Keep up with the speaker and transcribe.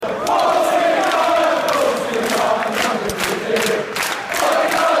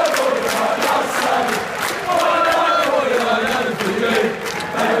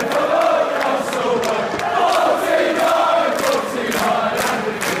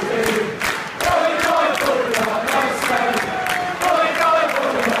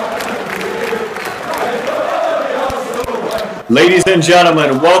Ladies and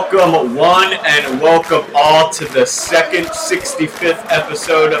gentlemen, welcome one and welcome all to the second 65th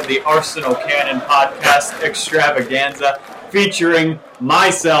episode of the Arsenal Cannon Podcast Extravaganza, featuring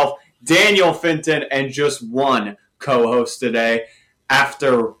myself, Daniel Finton, and just one co-host today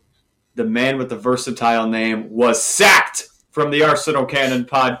after the man with the versatile name was sacked from the Arsenal Cannon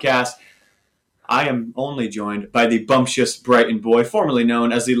Podcast. I am only joined by the bumptious Brighton boy, formerly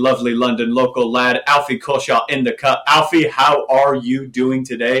known as the lovely London local lad, Alfie Culshaw in the cut. Alfie, how are you doing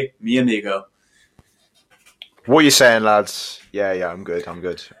today, mi amigo? What are you saying, lads? Yeah, I'm good. Got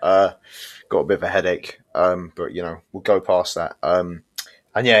a bit of a headache, but, we'll go past that. And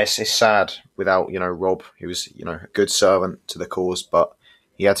yeah, it's sad without, Rob. He was, a good servant to the cause, but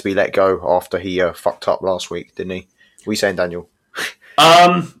he had to be let go after he fucked up last week, didn't he? What are you saying, Daniel?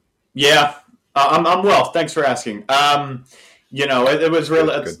 Yeah. I'm well. Thanks for asking. It was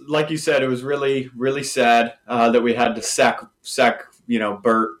really, good. Like you said, it was really, really sad that we had to sack,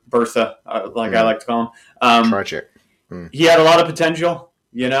 Bertha, I like to call him. Tragic. He had a lot of potential,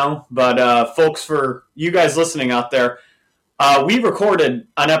 but folks, for you guys listening out there, we recorded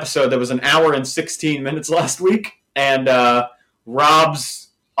an episode that was an hour and 16 minutes last week, and Rob's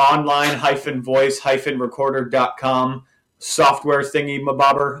online-voice-recorder.com software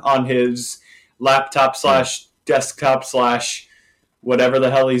thingy-mabobber on his laptop / desktop / whatever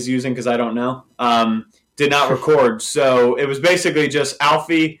the hell he's using, because I don't know, did not record. So it was basically just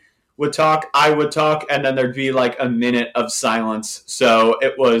Alfie would talk, I would talk, and then there'd be like a minute of silence. So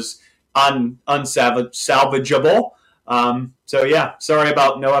it was unsalvageable. So yeah, sorry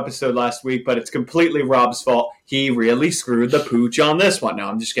about no episode last week, but it's completely Rob's fault. He really screwed the pooch on this one. No,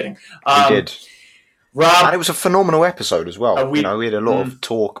 I'm just kidding. He did. Rob, and it was a phenomenal episode as well. We had a lot of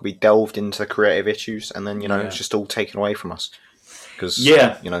talk. We delved into creative issues, and then it was just all taken away from us because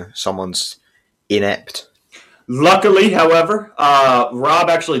someone's inept. Luckily, however, Rob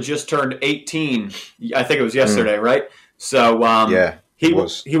actually just turned 18. I think it was yesterday, right? So he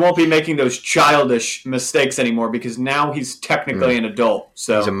won't be making those childish mistakes anymore because now he's technically an adult.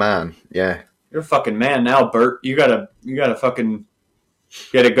 So he's a man. Yeah, you're a fucking man now, Bert. You gotta fucking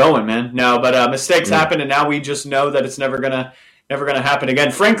get it going, man. No, but mistakes happen, and now we just know that it's never gonna happen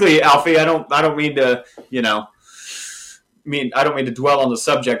again. Frankly, Alfie, I don't mean to, I don't mean to dwell on the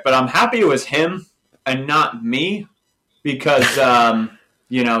subject, but I'm happy it was him and not me because, that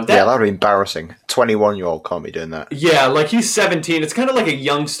would be embarrassing. 21-year-old can't be doing that. Yeah, like he's 17. It's kind of like a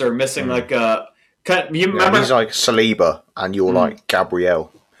youngster missing like a. You remember? He's like Saliba, and you're like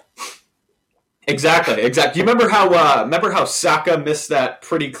Gabrielle. Exactly. You remember how Saka missed that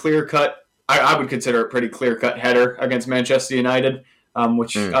pretty clear cut? I would consider it pretty clear cut header against Manchester United,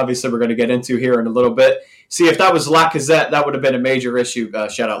 which obviously we're going to get into here in a little bit. See, if that was Lacazette, that would have been a major issue.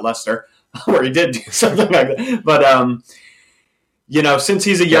 Shout out Leicester, where he did do something like that. But since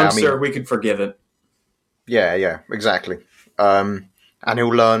he's a youngster, we could forgive it. Yeah, exactly. And he'll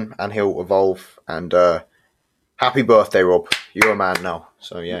learn and he'll evolve. And happy birthday, Rob! You're a man now.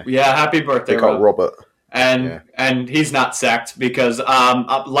 So yeah, happy birthday, Rob. Robert, and he's not sacked because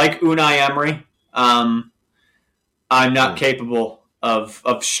like Unai Emery, I'm not capable of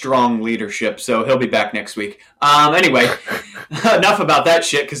strong leadership, so he'll be back next week. Anyway, enough about that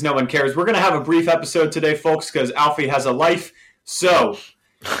shit because no one cares. We're gonna have a brief episode today, folks, because Alfie has a life. So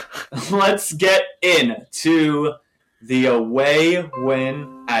let's get into the away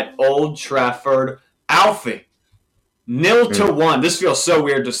win at Old Trafford. Alfie. 0-1. This feels so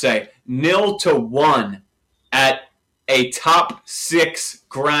weird to say. 0-1 at a top 6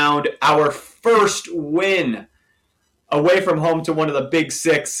 ground. Our first win away from home to one of the big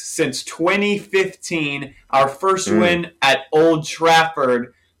 6 since 2015. Our first win at Old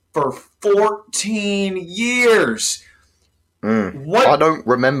Trafford for 14 years. What? I don't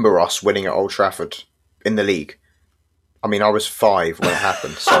remember us winning at Old Trafford in the league. I mean, I was 5 when it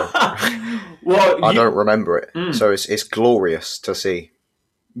happened, so I don't remember it. So it's glorious to see.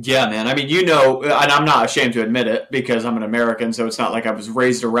 Yeah, man. I mean, and I'm not ashamed to admit it because I'm an American, so it's not like I was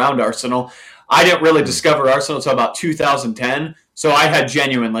raised around Arsenal. I didn't really discover Arsenal until about 2010, so I had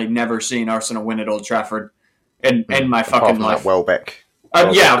genuinely never seen Arsenal win at Old Trafford in my fucking life. That Welbeck.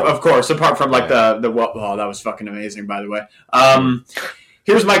 Of course. Apart from that was fucking amazing, by the way.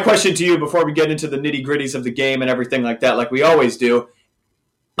 Here's my question to you before we get into the nitty-gritties of the game and everything like that, like we always do.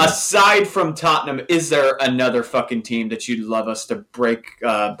 Aside from Tottenham, is there another fucking team that you'd love us to break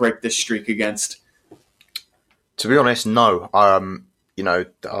this streak against? To be honest, no. I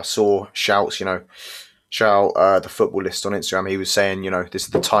saw Shouts, Shout the football list on Instagram. He was saying, this is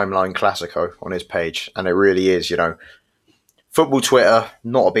the Timeline Classico on his page, and it really is, Football Twitter,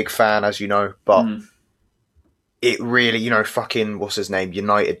 not a big fan, as you know, but it really, fucking, what's his name?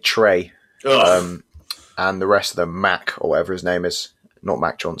 United Trey. Ugh. And the rest of them, Mac, or whatever his name is. Not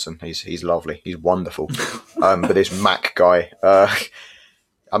Mac Johnson. He's lovely. He's wonderful. But this Mac guy,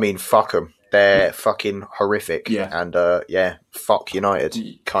 I mean, fuck them. They're fucking horrific. Yeah. And, fuck United.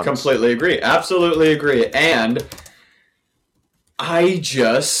 Cunts. Completely agree. Absolutely agree. And I've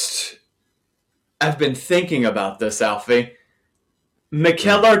been thinking about this, Alfie.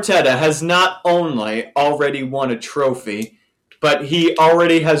 Mikel Arteta has not only already won a trophy, but he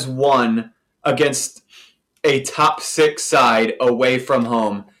already has won against a top 6 side away from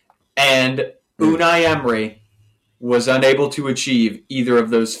home. And Unai Emery was unable to achieve either of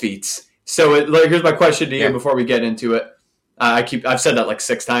those feats. So here's my question to you before we get into it. I've said that like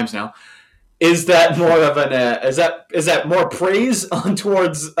 6 times now. Is that more of is that more praise on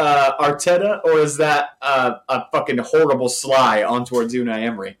towards Arteta, or is that a fucking horrible sly on towards Unai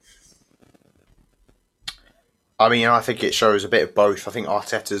Emery? I mean, I think it shows a bit of both. I think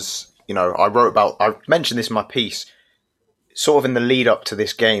Arteta's, I mentioned this in my piece, sort of in the lead up to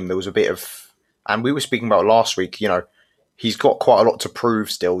this game, there was a bit of, and we were speaking about last week, he's got quite a lot to prove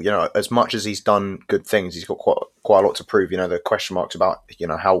still. As much as he's done good things, he's got quite a lot to prove. The question marks about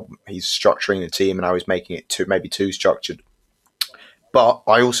how he's structuring the team and how he's making it maybe too structured. But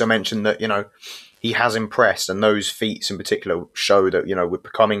I also mentioned that he has impressed, and those feats in particular show that we're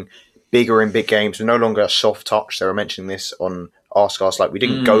becoming bigger in big games. We're no longer a soft touch. They were mentioning this on Ask Us. Like, we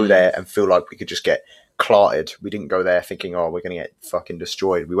didn't go there and feel like we could just get clarted. We didn't go there thinking, oh, we're going to get fucking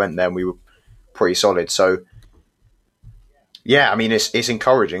destroyed. We went there and we were pretty solid. So. Yeah, I mean, it's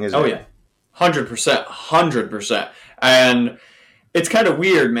encouraging, isn't it? Oh, yeah. 100%. 100%. And it's kind of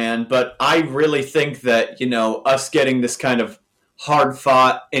weird, man, but I really think that, us getting this kind of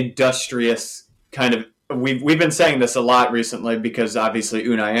hard-fought, industrious kind of... We've been saying this a lot recently because, obviously,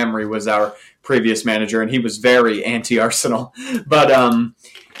 Unai Emery was our previous manager, and he was very anti-Arsenal. But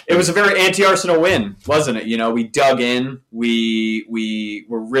it was a very anti-Arsenal win, wasn't it? We dug in. We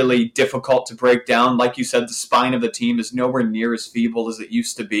were really difficult to break down. Like you said, the spine of the team is nowhere near as feeble as it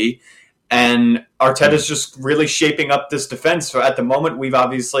used to be. And Arteta's just really shaping up this defense. So at the moment, we've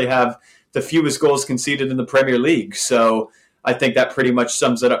obviously have the fewest goals conceded in the Premier League. So I think that pretty much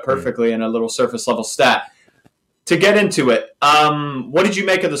sums it up perfectly in a little surface-level stat. To get into it, what did you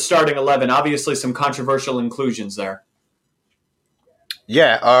make of the starting 11? Obviously, some controversial inclusions there.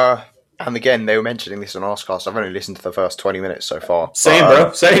 Yeah, and again, they were mentioning this on Arscast. I've only listened to the first 20 minutes so far. Same,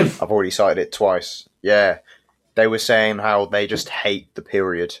 bro. Same. I've already cited it twice. Yeah. They were saying how they just hate the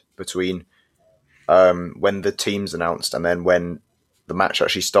period between when the team's announced and then when the match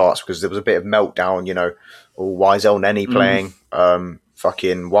actually starts, because there was a bit of meltdown, why is El Neni playing?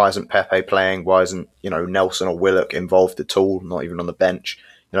 Why isn't Pepe playing? Why isn't, Nelson or Willock involved at all? Not even on the bench.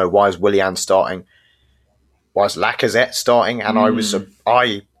 Why is Willian starting? Why is Lacazette starting? And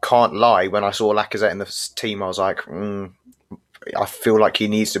I can't lie, when I saw Lacazette in the team, I was like, I feel like he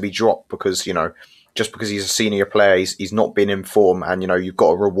needs to be dropped because, just because he's a senior player, he's not been in form, and, you've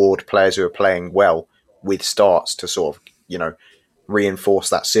got to reward players who are playing well with starts to sort of, reinforce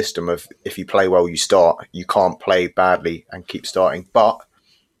that system of if you play well, you start. You can't play badly and keep starting. But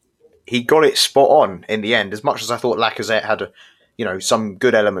he got it spot on in the end. As much as I thought Lacazette had some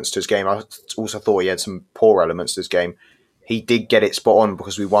good elements to his game, I also thought he had some poor elements to his game. He did get it spot on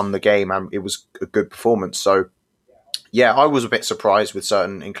because we won the game and it was a good performance. So, yeah, I was a bit surprised with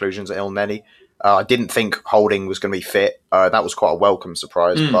certain inclusions at El Neni. I didn't think Holding was going to be fit. That was quite a welcome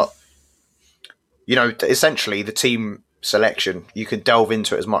surprise. But, essentially the team selection, you can delve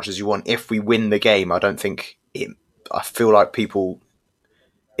into it as much as you want. If we win the game, I don't think I feel like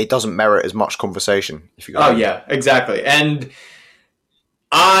it doesn't merit as much conversation. If you go yeah, exactly. And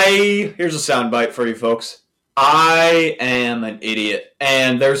here's a soundbite for you folks. I am an idiot,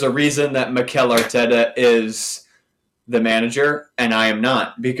 and there's a reason that Mikel Arteta is the manager and I am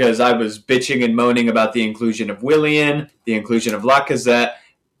not, because I was bitching and moaning about the inclusion of Willian, the inclusion of Lacazette,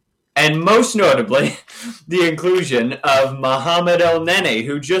 and most notably, the inclusion of Mohamed El Neni,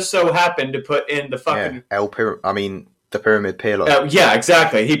 who just so happened to put in the fucking... the Pyramid Pillar. Yeah,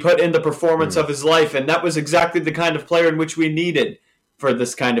 exactly. He put in the performance of his life, and that was exactly the kind of player in which we needed for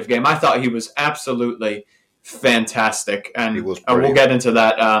this kind of game. I thought he was absolutely fantastic, and we'll get into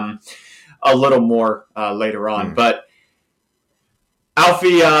that a little more later on. But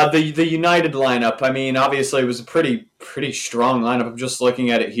Alfie, the United lineup, obviously it was a pretty strong lineup. I'm just looking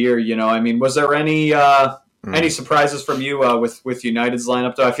at it here, was there any surprises from you with United's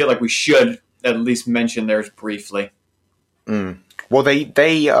lineup, though? I feel like we should at least mention theirs briefly. Well, they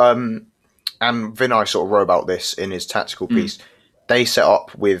and Vinay sort of wrote about this in his tactical piece. they set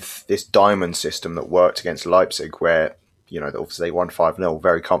up with this diamond system that worked against Leipzig, where obviously they won 5-0,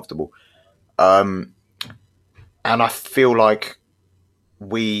 very comfortable. And I feel like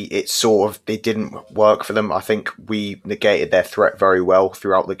it didn't work for them. I think we negated their threat very well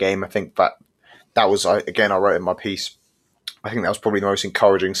throughout the game. I think that was, again, I wrote in my piece, I think that was probably the most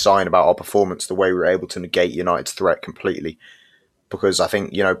encouraging sign about our performance, the way we were able to negate United's threat completely. Because I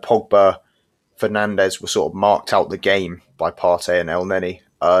think, Pogba, Fernandes were sort of marked out the game by Partey and El Neni.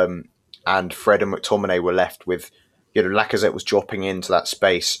 And Fred and McTominay were left with, Lacazette was dropping into that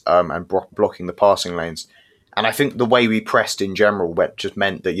space and blocking the passing lanes. And I think the way we pressed in general just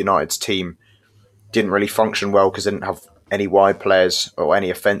meant that United's team didn't really function well because they didn't have any wide players or any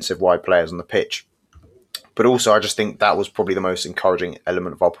offensive wide players on the pitch. But also, I just think that was probably the most encouraging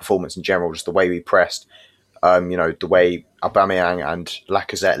element of our performance in general, just the way we pressed. The way Aubameyang and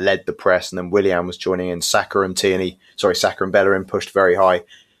Lacazette led the press, and then Willian was joining in. Saka and Bellerin pushed very high.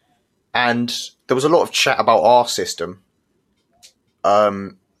 And there was a lot of chat about our system.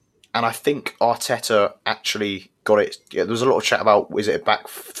 And I think Arteta actually got it. Yeah, there was a lot of chat about, is it a back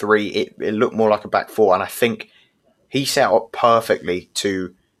three? It looked more like a back four. And I think he set up perfectly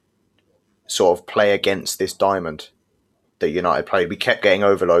to sort of play against this diamond that United played. We kept getting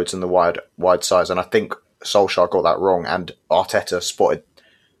overloads in the wide sides. And I think Solskjaer got that wrong. And Arteta spotted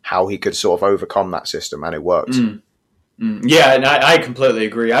how he could sort of overcome that system. And it worked. Yeah, and I completely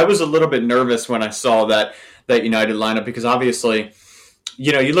agree. I was a little bit nervous when I saw that United lineup because obviously,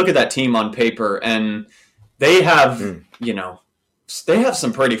 you look at that team on paper and they have, they have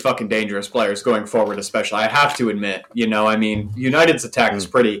some pretty fucking dangerous players going forward, especially. I have to admit, United's attack is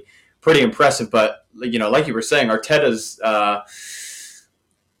pretty impressive, but, like you were saying, Arteta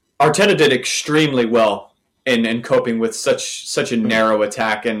did extremely well in coping with such a narrow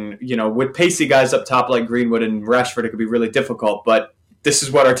attack. And, with pacey guys up top like Greenwood and Rashford, it could be really difficult, but this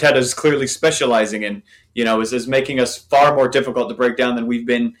is what Arteta is clearly specializing in, is making us far more difficult to break down than we've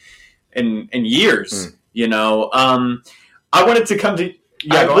been in years. I wanted to come to.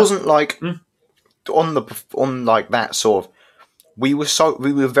 Yeah, it wasn't like on like that sort of. We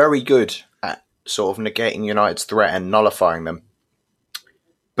were very good at sort of negating United's threat and nullifying them,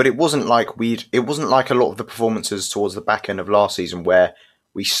 but it wasn't like a lot of the performances towards the back end of last season where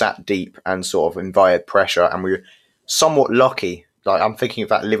we sat deep and sort of invited pressure, and we were somewhat lucky. Like, I'm thinking of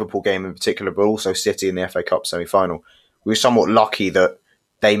that Liverpool game in particular, but also City in the FA Cup semi-final. We were somewhat lucky that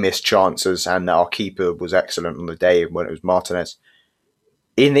they missed chances and that our keeper was excellent on the day when it was Martinez.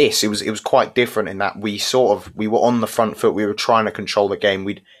 In this, it was quite different in that we were on the front foot. We were trying to control the game.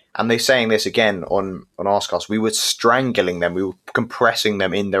 And they're saying this again on Arscast. We were strangling them. We were compressing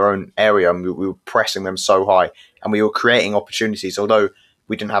them in their own area, and we were pressing them so high, and we were creating opportunities. Although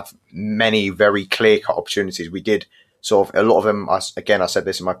we didn't have many very clear-cut opportunities, we did. Sort of a lot of them, I said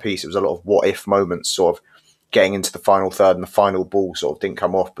this in my piece, it was a lot of what-if moments, sort of getting into the final third and the final ball sort of didn't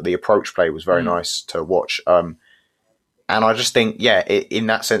come off, but the approach play was very nice to watch. And I just think, in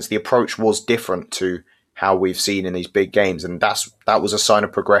that sense, the approach was different to how we've seen in these big games, and that was a sign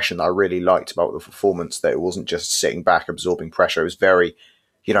of progression that I really liked about the performance, that it wasn't just sitting back, absorbing pressure. It was very,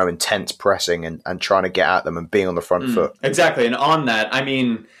 intense pressing and trying to get at them and being on the front foot. Exactly, and on that,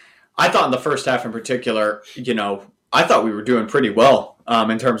 I thought in the first half in particular, I thought we were doing pretty well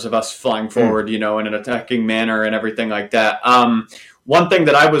in terms of us flying forward, in an attacking manner and everything like that. One thing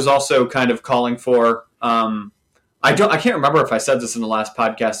that I was also kind of calling for, I can't remember if I said this in the last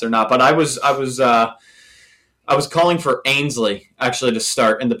podcast or not, but I was calling for Ainsley actually to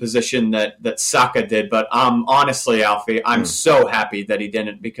start in the position that Saka did. But honestly, Alfie, I'm so happy that he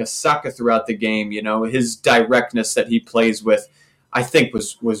didn't, because Saka throughout the game, his directness that he plays with, I think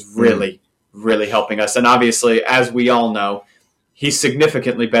was really helping us. And obviously, as we all know, he's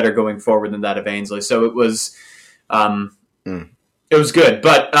significantly better going forward than that of Ainsley. So it was good.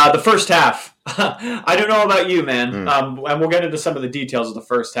 But the first half, I don't know about you, man. And we'll get into some of the details of the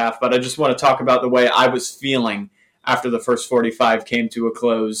first half, but I just want to talk about the way I was feeling after the first 45 came to a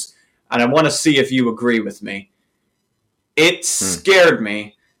close. And I want to see if you agree with me. It scared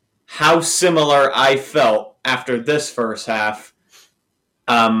me how similar I felt after this first half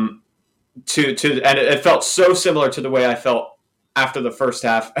and it felt so similar to the way I felt after the first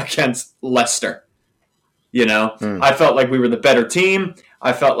half against Leicester. I felt like we were the better team.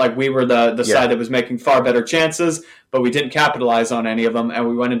 I felt like we were the side that was making far better chances, but we didn't capitalize on any of them, and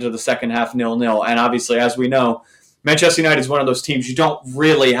we went into the second half 0-0. And obviously, as we know, Manchester United is one of those teams you don't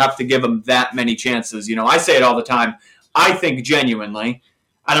really have to give them that many chances. I say it all the time. I think genuinely,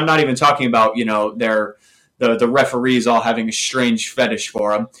 and I'm not even talking about the referees all having a strange fetish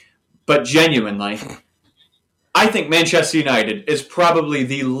for them, but genuinely, I think Manchester United is probably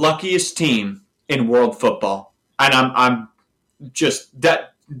the luckiest team in world football, and I'm just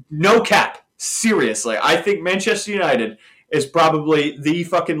that no cap. Seriously, I think Manchester United is probably the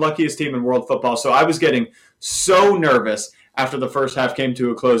fucking luckiest team in world football. So I was getting so nervous after the first half came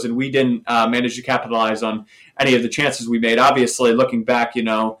to a close, and we didn't manage to capitalize on any of the chances we made. Obviously, looking back,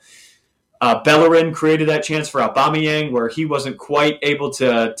 Bellerin created that chance for Aubameyang where he wasn't quite able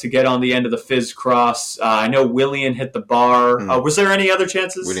to get on the end of the Fizz cross. I know Willian hit the bar. Was there any other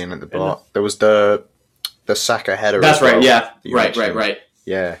chances? Willian hit the bar. There was the Saka header. That's right. Well, yeah. Right.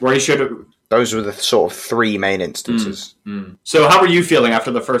 Yeah. Where he should have. Those were the sort of three main instances. So how were you feeling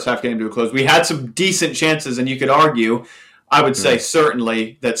after the first half came to a close? We had some decent chances, and you could argue, I would say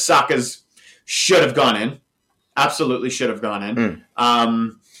certainly, that Saka's should have gone in. Absolutely should have gone in.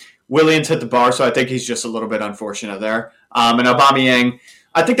 Williams hit the bar, so I think he's just a little bit unfortunate there. And Aubameyang,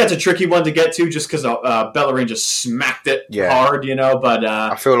 I think that's a tricky one to get to just because Bellerin just smacked it hard, But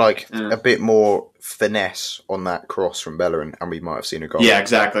I feel like a bit more finesse on that cross from Bellerin, and we might have seen a goal. Yeah,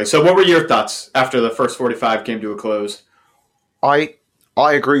 exactly. So what were your thoughts after the first 45 came to a close? I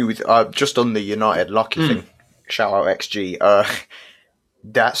agree with, just on the United lucky thing, shout out XG,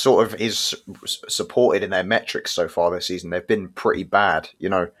 that sort of is supported in their metrics so far this season. They've been pretty bad,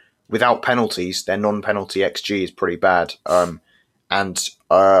 Without penalties, their non-penalty XG is pretty bad.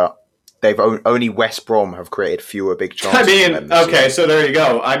 They've only West Brom have created fewer big chances. Okay, so there you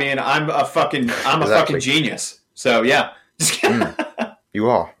go. I'm a fucking genius. So yeah, you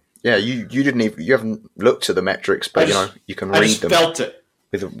are. Yeah, you haven't looked at the metrics, but you can read them. Felt it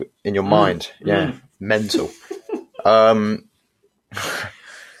in your mind. Yeah, mental. But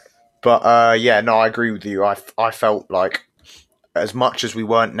I agree with you. I felt like, as much as we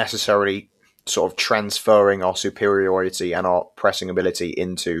weren't necessarily sort of transferring our superiority and our pressing ability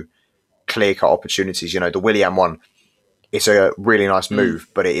into clear-cut opportunities, the Willian one, it's a really nice move,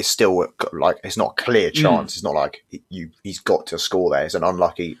 but it is still it's not a clear chance. It's not like he's got to score there. It's an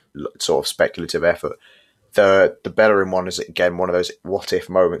unlucky sort of speculative effort. The Bellerin one is, again, one of those what-if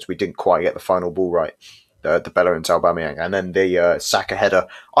moments. We didn't quite get the final ball right. The Bellerin to Aubameyang. And then the Saka header.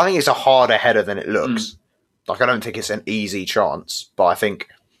 I think it's a harder header than it looks. I don't think it's an easy chance, but I think,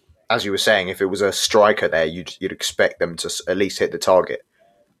 as you were saying, if it was a striker there, you'd expect them to at least hit the target.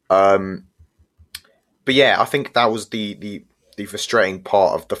 But yeah, I think that was the frustrating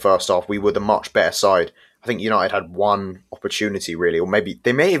part of the first half. We were the much better side. I think United had one opportunity really, or maybe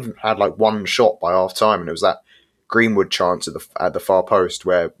they may have had one shot by half time, and it was that Greenwood chance at the far post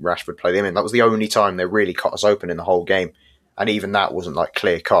where Rashford played him in. That was the only time they really cut us open in the whole game, and even that wasn't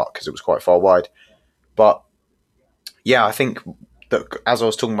clear cut because it was quite far wide. But yeah, I think that, as I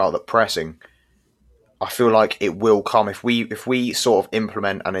was talking about the pressing, I feel like it will come if we sort of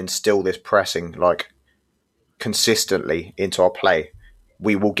implement and instill this pressing consistently into our play.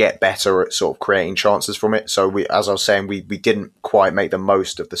 We will get better at sort of creating chances from it. So as I was saying, we didn't quite make the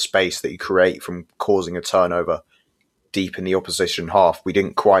most of the space that you create from causing a turnover deep in the opposition half. We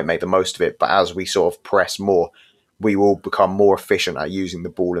didn't quite make the most of it, but as we sort of press more, we will become more efficient at using the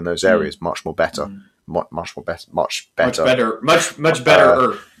ball in those areas, much better.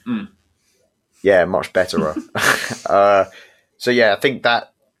 Yeah, much better. So yeah, I think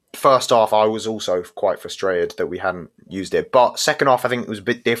that first half I was also quite frustrated that we hadn't used it. But second half, I think it was a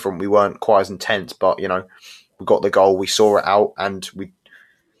bit different. We weren't quite as intense, but we got the goal, we saw it out, and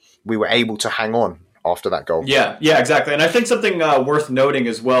we were able to hang on after that goal. Yeah, exactly. And I think something worth noting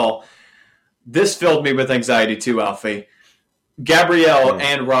as well, this filled me with anxiety too, Alfie. Gabriel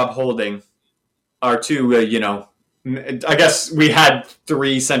and Rob Holding are two, I guess we had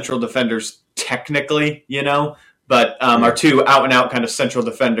three central defenders technically, but our two out-and-out kind of central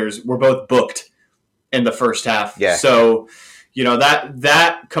defenders were both booked in the first half. Yeah. So,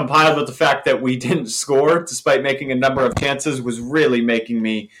 that compiled with the fact that we didn't score despite making a number of chances was really making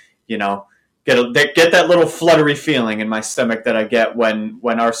me, get that little fluttery feeling in my stomach that I get when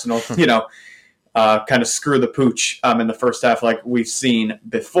Arsenal, kind of screw the pooch in the first half like we've seen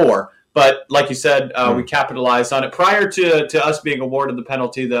before. But like you said, we capitalized on it. Prior to us being awarded the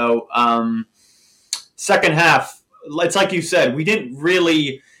penalty, though, second half, it's like you said, we didn't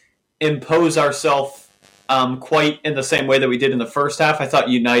really impose ourselves quite in the same way that we did in the first half. I thought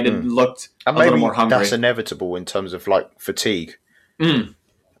United looked a little more hungry. That's inevitable in terms of fatigue.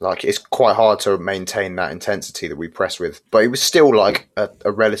 It's quite hard to maintain that intensity that we press with. But it was still a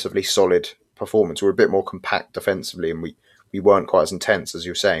relatively solid performance. We were a bit more compact defensively, and we weren't quite as intense as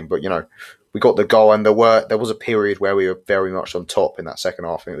you were saying. But we got the goal, and there was a period where we were very much on top in that second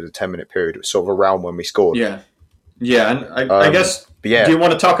half. I think it was a 10-minute period. It was sort of around when we scored. Yeah, and I guess. Yeah. Do you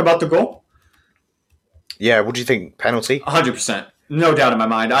want to talk about the goal? Yeah, what do you think? Penalty? 100%. No doubt in my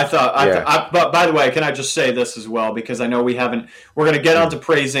mind. But by the way, can I just say this as well? Because I know we're going to get on to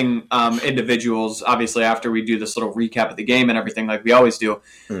praising individuals, obviously, after we do this little recap of the game and everything like we always do.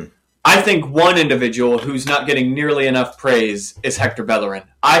 I think one individual who's not getting nearly enough praise is Hector Bellerin.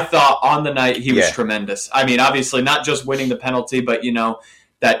 I thought on the night he was tremendous. I mean, obviously, not just winning the penalty, but,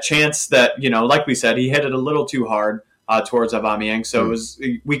 that chance that, like we said, he hit it a little too hard towards Aubameyang. So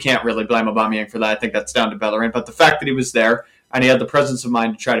we can't really blame Aubameyang for that. I think that's down to Bellerin. But the fact that he was there and he had the presence of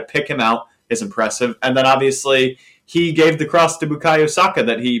mind to try to pick him out is impressive. And then obviously he gave the cross to Bukayo Saka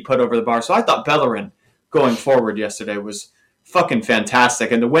that he put over the bar. So I thought Bellerin going forward yesterday was fucking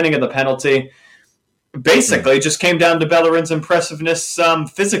fantastic. And the winning of the penalty basically just came down to Bellerin's impressiveness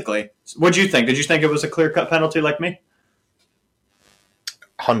physically. What did you think? Did you think it was a clear-cut penalty like me?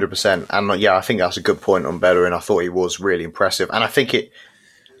 100%. And I think that's a good point on Bellerin. I thought he was really impressive. And I think it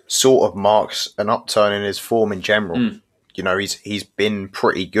sort of marks an upturn in his form in general. He's been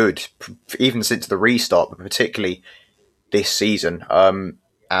pretty good, even since the restart, but particularly this season.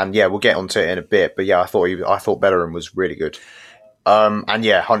 We'll get onto it in a bit. But I thought Bellerin was really good.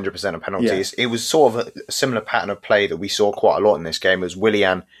 100% of penalties. Yeah. It was sort of a similar pattern of play that we saw quite a lot in this game. It was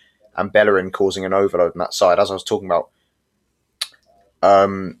Willian and Bellerin causing an overload on that side. As I was talking about,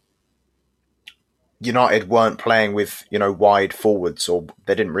 United weren't playing with, wide forwards, or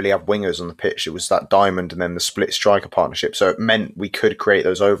they didn't really have wingers on the pitch. It was that diamond and then the split striker partnership. So it meant we could create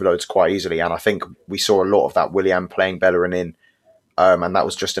those overloads quite easily. And I think we saw a lot of that Willian playing Bellerin in. And that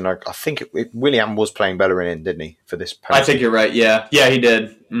was just Willian was playing Bellerin in, didn't he, for this penalty? I think you're right, yeah. Yeah, he did.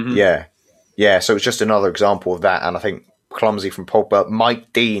 Mm-hmm. Yeah, so it's just another example of that. And I think clumsy from Pogba.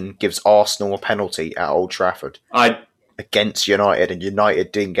 Mike Dean gives Arsenal a penalty at Old Trafford against United, and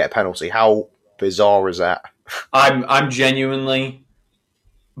United didn't get a penalty. How bizarre is that? I'm genuinely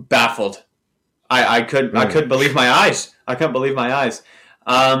baffled. I couldn't believe my eyes. I couldn't believe my eyes.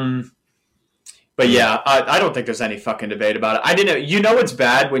 But I don't think there's any fucking debate about it. I didn't. It's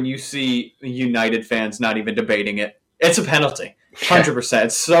bad when you see United fans not even debating it. It's a penalty, 100%.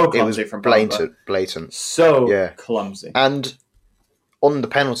 It's so clumsy from Pogba. Blatant. So clumsy. And on the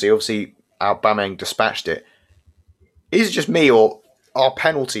penalty, obviously, Aubameyang dispatched it. Is it just me, or are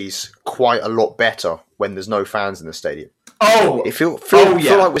penalties quite a lot better when there's no fans in the stadium? Oh, I feel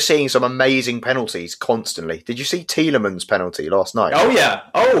like we're seeing some amazing penalties constantly. Did you see Tielemans' penalty last night? Oh, yeah.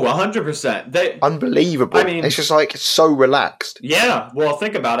 Oh, 100%. Unbelievable. I mean, it's just like so relaxed. Yeah. Well,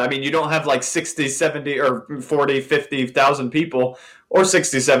 think about it. I mean, you don't have like 60, 70, or 40, 50,000 people, or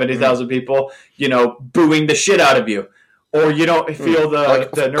 60, 70,000 people, booing the shit out of you. Or you don't feel the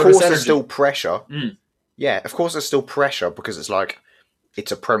nervous energy. Of course, there's still pressure. Yeah, of course, there's still pressure because it's like,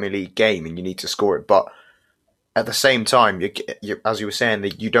 it's a Premier League game and you need to score it. But at the same time, you as you were saying,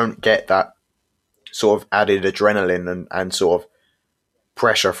 that you don't get that sort of added adrenaline and sort of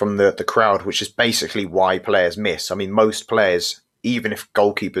pressure from the crowd, which is basically why players miss. I mean, most players, even if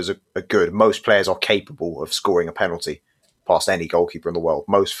goalkeepers are good, most players are capable of scoring a penalty past any goalkeeper in the world.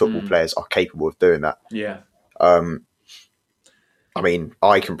 Most football players are capable of doing that. Yeah. I mean,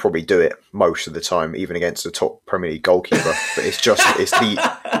 I can probably do it most of the time, even against a top Premier League goalkeeper. But it's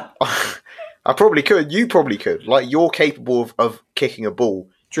the... I probably could. You probably could. Like, you're capable of kicking a ball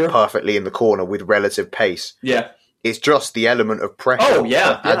perfectly in the corner with relative pace. Yeah. It's just the element of pressure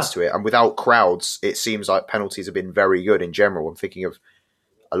that adds to it. And without crowds, it seems like penalties have been very good in general. I'm thinking of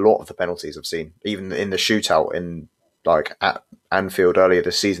a lot of the penalties I've seen, even in the shootout at Anfield earlier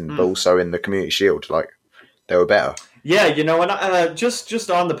this season, but also in the Community Shield. Like, they were better. Yeah, and just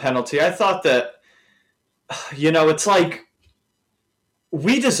on the penalty, I thought that, it's like,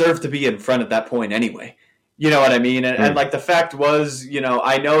 we deserve to be in front at that point anyway. You know what I mean? And like, the fact was,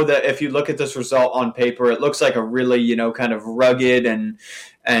 I know that if you look at this result on paper, it looks like a really, kind of rugged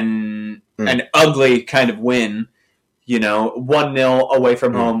and ugly kind of win, 1-0 away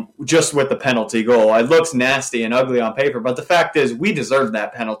from home, just with the penalty goal. It looks nasty and ugly on paper, but the fact is we deserved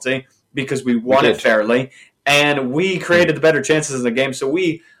that penalty because we won it fairly. And we created the better chances in the game, so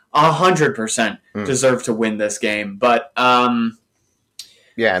we 100% deserve to win this game. But and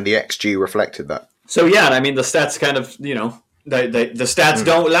the XG reflected that. So and I mean the stats kind of the stats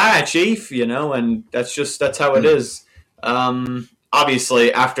don't lie, Chief. And that's how it is.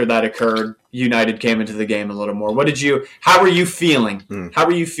 Obviously, after that occurred, United came into the game a little more. How were you feeling? How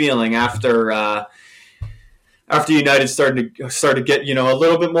were you feeling after? After United started to get, a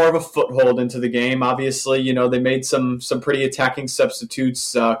little bit more of a foothold into the game. Obviously, they made some pretty attacking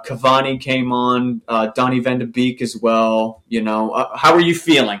substitutes. Cavani came on, Donny van de Beek as well. How are you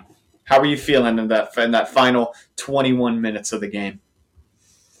feeling? How were you feeling in that final 21 minutes of the game?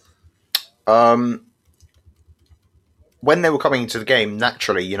 when they were coming into the game,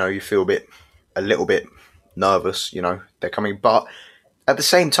 naturally, you feel a little bit nervous. They're coming, but at the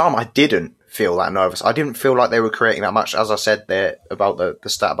same time, I didn't feel that nervous. I didn't feel like they were creating that much. As I said there about the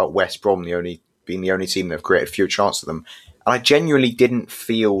stat about West Brom being the only team that have created fewer chances to them, and I genuinely didn't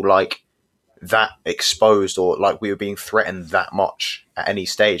feel like that exposed or like we were being threatened that much at any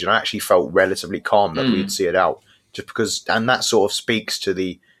stage. And I actually felt relatively calm that we'd see it out, just because, and that sort of speaks to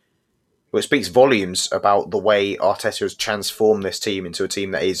it speaks volumes about the way Arteta has transformed this team into a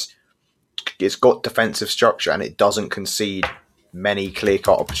team that it's got defensive structure and it doesn't concede many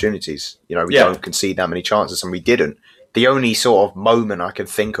clear-cut opportunities. We don't concede that many chances, and we didn't. The only sort of moment I can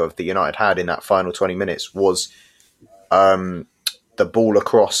think of that United had in that final 20 minutes was the ball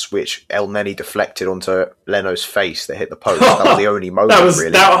across, which El Neni deflected onto Leno's face that hit the post. That was the only moment,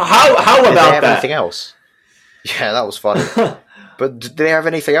 really. How about did they have that? Anything else? Yeah, that was funny. But did they have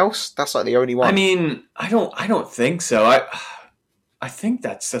anything else? That's like the only one. I mean, I don't think so. I think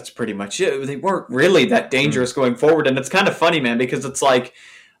that's pretty much it. They weren't really that dangerous going forward, and it's kind of funny, man, because it's like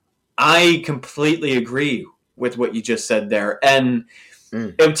I completely agree with what you just said there, and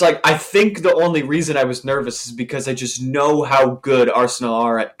it's like I think the only reason I was nervous is because I just know how good Arsenal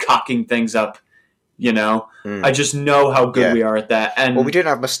are at cocking things up. I just know how good we are at that. And we didn't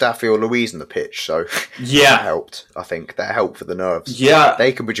have Mustafi or Louise on the pitch, so that helped. I think that helped for the nerves. Yeah,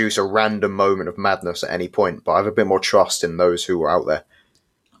 they can produce a random moment of madness at any point, but I have a bit more trust in those who were out there.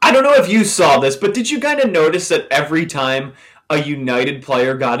 I don't know if you saw this, but did you kind of notice that every time a United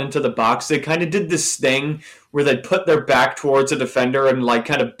player got into the box, they kind of did this thing where they'd put their back towards a defender and like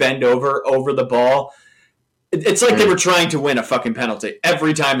kind of bend over the ball? It's like they were trying to win a fucking penalty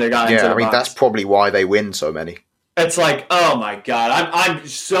every time they got into the box. Yeah, I mean, that's probably why they win so many. It's like, oh my God, I'm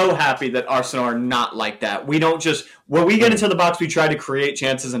so happy that Arsenal are not like that. We don't just, when we get into the box, we try to create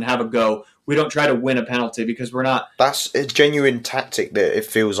chances and have a go. We don't try to win a penalty because we're not. That's a genuine tactic that it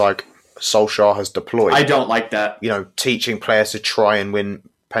feels like Solskjaer has deployed. I don't like that. Teaching players to try and win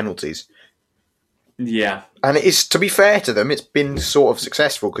penalties. Yeah. And it is, to be fair to them, it's been sort of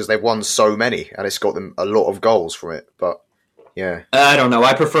successful because they've won so many and it's got them a lot of goals from it. But, yeah. I don't know.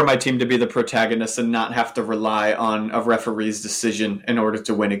 I prefer my team to be the protagonist and not have to rely on a referee's decision in order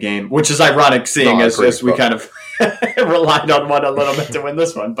to win a game, which is ironic seeing as we kind of relied on one a little bit to win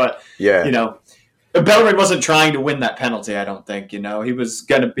this one. But, Bellerin wasn't trying to win that penalty, I don't think. He was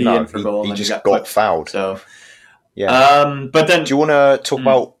going to be in for goal. He just got fouled. So... Yeah. But then, do you want to talk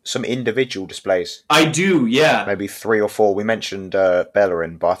about some individual displays? I do, yeah. Maybe 3 or 4. We mentioned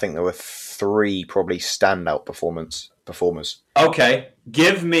Bellerin, but I think there were 3 probably standout performers. Okay.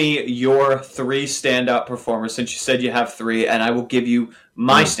 Give me your 3 standout performers, since you said you have 3, and I will give you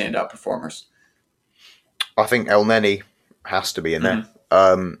my standout performers. I think El Neni has to be in there.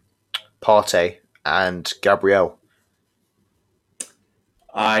 Partey and Gabriel.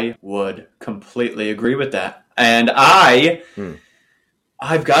 I would completely agree with that. And I've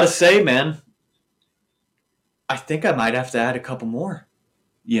got to say, man, I think I might have to add a couple more.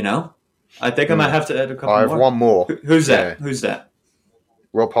 I think I might have to add a couple more. I have one more. Who's that? Who's that?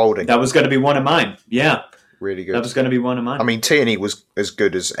 Rob Holding. That was going to be one of mine. Yeah. Really good. That was going to be one of mine. I mean, Tierney was as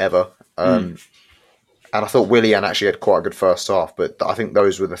good as ever. And I thought Willian actually had quite a good first half, but I think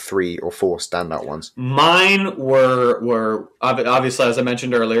those were the 3 or 4 standout ones. Mine were obviously, as I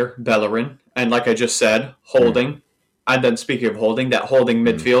mentioned earlier, Bellerin, and like I just said, Holding. And then speaking of Holding, that holding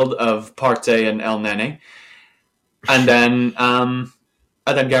midfield of Partey and El Neni. And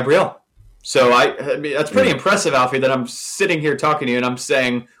then Gabriel. So I mean, that's pretty impressive, Alfie, that I'm sitting here talking to you and I'm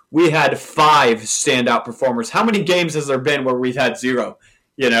saying we had 5 standout performers. How many games has there been where we've had 0?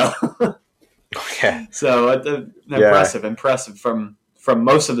 Yeah. So impressive from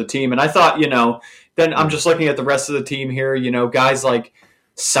most of the team. And I thought, then I'm just looking at the rest of the team here. Guys like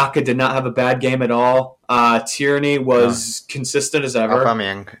Saka did not have a bad game at all. Tierney was consistent as ever.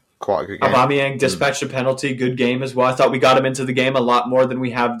 Aubameyang, quite a good game. Aubameyang dispatched a penalty, good game as well. I thought we got him into the game a lot more than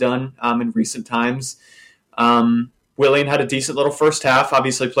we have done in recent times. Willian had a decent little first half.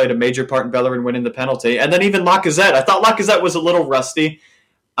 Obviously played a major part in Bellerin winning the penalty. And then even Lacazette. I thought Lacazette was a little rusty.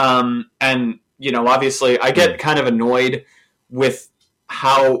 And, obviously I get kind of annoyed with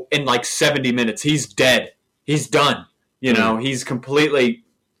how in like 70 minutes he's dead. He's done. He's completely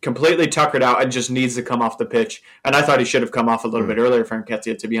tuckered out and just needs to come off the pitch. And I thought he should have come off a little bit earlier for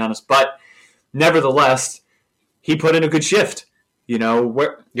Nketiah, to be honest. But nevertheless, he put in a good shift. He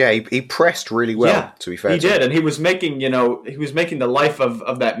pressed really well, to be fair. He did, and he was making the life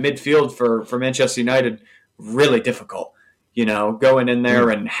of that midfield for Manchester United really difficult. Going in there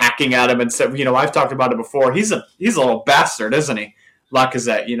and hacking at him and said, I've talked about it before. He's a little bastard, isn't he?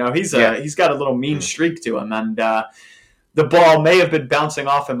 Lacazette, he's got a little mean streak to him, and the ball may have been bouncing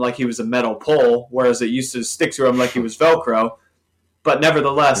off him like he was a metal pole, whereas it used to stick to him like he was Velcro. But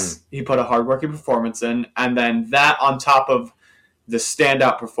nevertheless, he put a hardworking performance in, and then that on top of the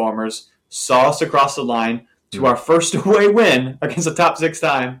standout performers saw us across the line to our first away win against a top six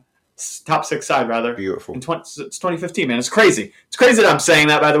side rather. Beautiful. It's 2015, man. It's crazy. It's crazy that I'm saying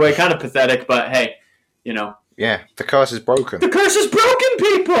that, by the way. Kind of pathetic, but hey, you know. Yeah, the curse is broken. The curse is broken,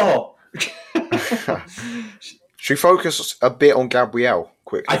 people! Should we focus a bit on Gabriel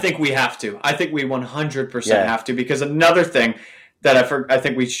quickly? I think we have to. I think we 100% have to, because another thing that I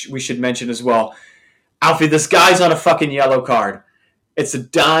think we should mention as well. Alfie, this guy's on a fucking yellow card. It's the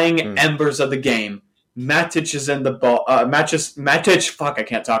dying embers of the game. Matic is in the ball. Matic, fuck, I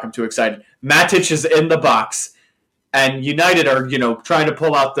can't talk. I'm too excited. Matic is in the box, and United are, trying to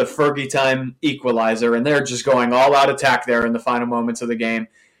pull out the Fergie time equalizer, and they're just going all out attack there in the final moments of the game.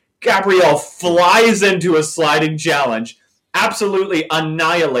 Gabriel flies into a sliding challenge, absolutely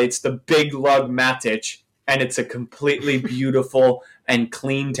annihilates the big lug Matic, and it's a completely beautiful and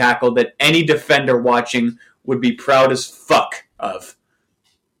clean tackle that any defender watching would be proud as fuck of.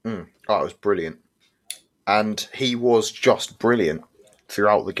 Oh, it was brilliant. And he was just brilliant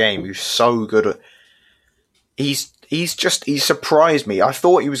throughout the game. He was so good at... He surprised me. I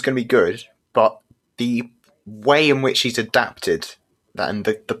thought he was going to be good, but the way in which he's adapted and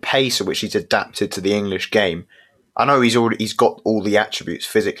the pace at which he's adapted to the English game, I know he's got all the attributes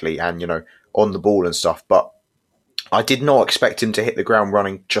physically and, on the ball and stuff, but I did not expect him to hit the ground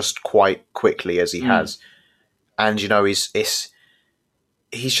running just quite quickly as he has. And,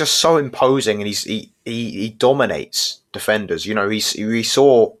 he's just so imposing, and he dominates defenders. We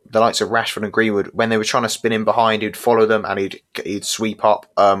saw the likes of Rashford and Greenwood when they were trying to spin in behind. He'd follow them and he'd sweep up.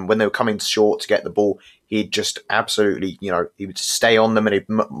 When they were coming short to get the ball, he'd just absolutely, he would stay on them, and he'd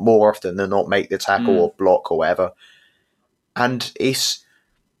more often than not make the tackle or block or whatever. And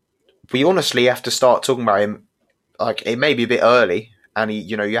we honestly have to start talking about him. Like, it may be a bit early, and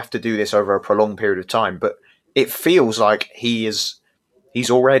you have to do this over a prolonged period of time, but it feels like he's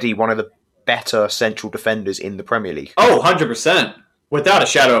already one of the better central defenders in the Premier League. Oh, 100%. Without a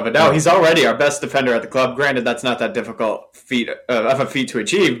shadow of a doubt. He's already our best defender at the club. Granted, that's not that difficult of a feat to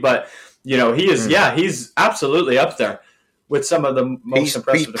achieve, but, he is, he's absolutely up there with some of the most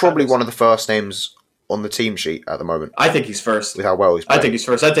impressive He's probably defenders. One of the first names on the team sheet at the moment. I think he's first. With how well he's playing. I think he's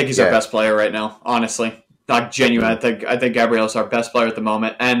first. I think he's our best player right now, honestly. Not genuine. I think Gabriel's our best player at the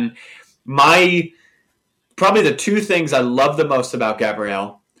moment. And probably the two things I love the most about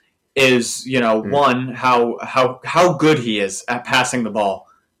Gabriel is, one, how good he is at passing the ball.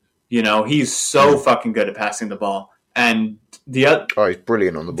 He's so fucking good at passing the ball. And he's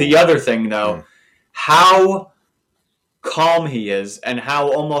brilliant on the ball. The other thing, though, how calm he is and how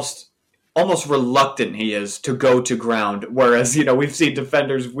almost reluctant he is to go to ground. Whereas, we've seen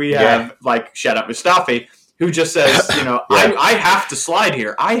defenders have, like, shout out Mustafi, who just says, I have to slide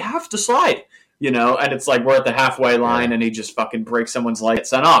here. I have to slide. And it's like we're at the halfway line and he just fucking breaks someone's leg,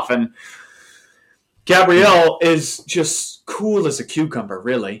 sent off. And Gabriel is just cool as a cucumber,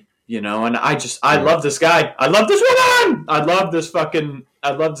 really, and I love this guy. I love this woman. I love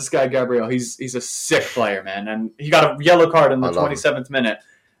this guy, Gabriel. He's a sick player, man. And he got a yellow card in the 27th minute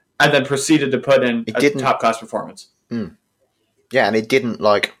and then proceeded to put in a top-class performance. Yeah, and it didn't,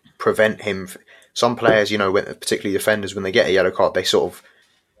 prevent him. Some players, particularly defenders, when they get a yellow card,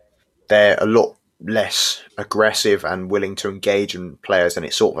 they're a lot less aggressive and willing to engage in players, and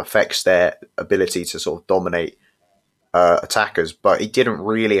it sort of affects their ability to sort of dominate attackers. But it didn't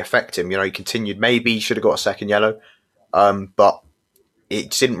really affect him. He continued. Maybe he should have got a second yellow, but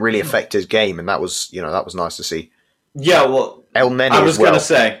it didn't really affect his game, and that was nice to see. Yeah, well, Elneny I was going to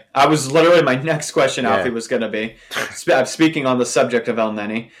say, my next question, Alfie, was going to be, speaking on the subject of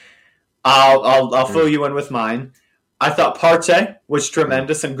Elneny, I'll fill you in with mine. I thought Partey was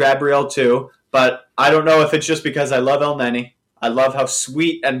tremendous and Gabriel too, but I don't know if it's just because I love Elneny. I love how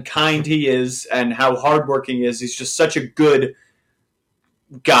sweet and kind he is and how hardworking he is. He's just such a good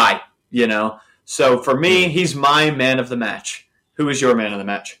guy, So for me, he's my man of the match. Who is your man of the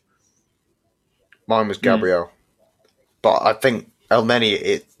match? Mine was Gabriel. But I think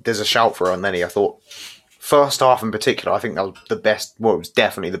Elneny, there's a shout for Elneny. I thought first half in particular, I think that was the best. Well, it was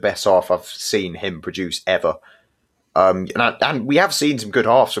definitely the best half I've seen him produce ever. And we have seen some good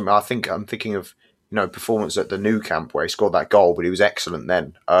halves from him. I'm thinking of performance at the Nou Camp where he scored that goal, but he was excellent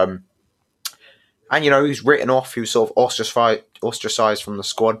then. And he was written off. He was sort of ostracised from the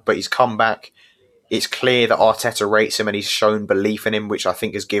squad, but he's come back. It's clear that Arteta rates him and he's shown belief in him, which I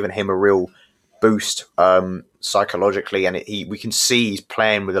think has given him a real boost psychologically, and we can see he's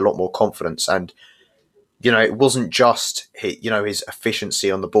playing with a lot more confidence. And it wasn't just his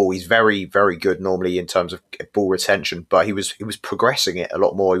efficiency on the ball. He's very, very good normally in terms of ball retention, but he was progressing it a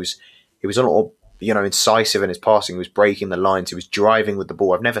lot more. He was a lot more incisive in his passing. He was breaking the lines. He was driving with the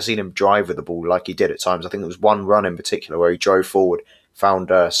ball. I've never seen him drive with the ball like he did at times. I think there was one run in particular where he drove forward,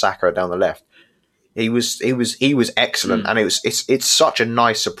 found Saka down the left. He was excellent, and it's such a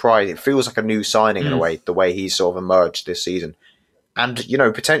nice surprise. It feels like a new signing in a way, the way he's sort of emerged this season. And,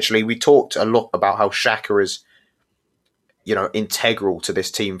 potentially we talked a lot about how Xhaka is, integral to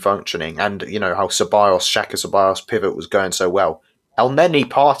this team functioning, and, how Xhaka-Ceballos pivot was going so well. Elneny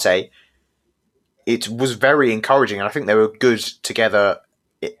Partey, it was very encouraging, and I think they were good together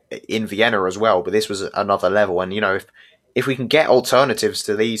in Vienna as well, but this was another level. And, if we can get alternatives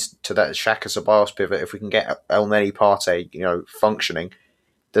to that Xhaka-Ceballos pivot, if we can get Elneny Partey, functioning,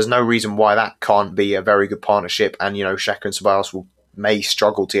 there's no reason why that can't be a very good partnership, and, Xhaka and Ceballos may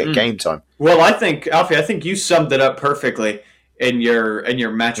struggle to get game time. Well, I think, Alfie, you summed it up perfectly in your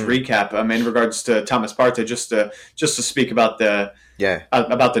match recap. In regards to Thomas Partey, just to speak about the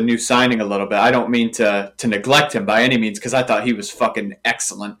new signing a little bit. I don't mean to neglect him by any means, because I thought he was fucking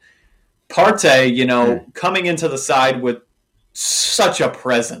excellent. Partey, coming into the side with such a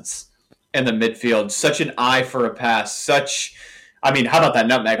presence in the midfield, such an eye for a pass, how about that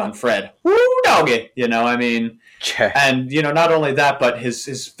nutmeg on Fred? Woo, doggy! And not only that, but his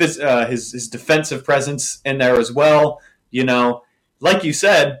defensive presence in there as well. Like you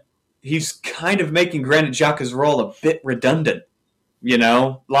said, he's kind of making Granit Xhaka's role a bit redundant.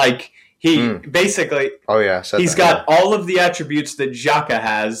 Basically, he's got all of the attributes that Xhaka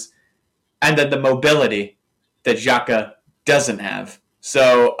has, and then the mobility that Xhaka doesn't have.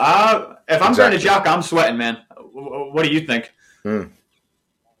 So if I'm Granit Xhaka, I'm sweating, man. What do you think? Oh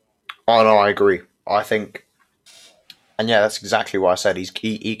no, I agree. I think. And yeah, that's exactly what I said.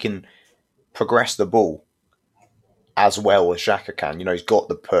 He can progress the ball as well as Xhaka can. He's got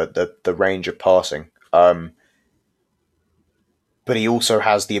the range of passing, but he also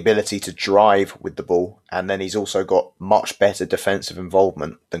has the ability to drive with the ball, and then he's also got much better defensive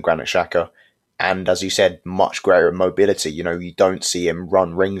involvement than Granit Xhaka, and as you said, much greater mobility. You don't see him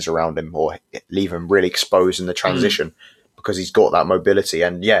run rings around him or leave him really exposed in the transition because he's got that mobility.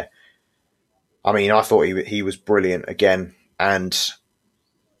 And yeah. I thought he was brilliant again, and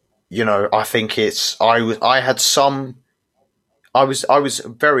I think I was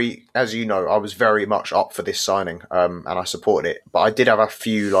very, as I was very much up for this signing, and I supported it, but I did have a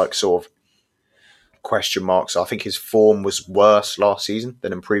few sort of question marks. I think his form was worse last season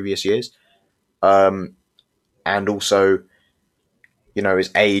than in previous years, and also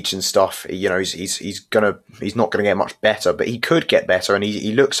his age and stuff. He's not gonna get much better, but he could get better, and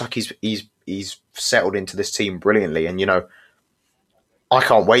he looks like he's settled into this team brilliantly. And I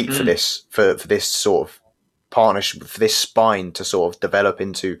can't wait for this sort of partnership, for this spine to sort of develop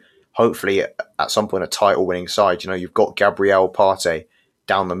into, hopefully at some point, a title winning side. You've got Gabriel Partey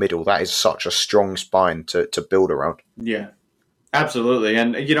down the middle. That is such a strong spine to build around. Yeah, absolutely.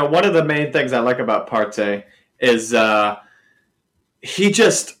 And one of the main things I like about Partey is I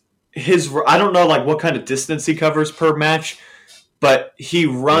don't know what kind of distance he covers per match, but he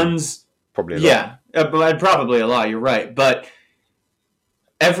runs probably a lot. Probably a lot, you're right. But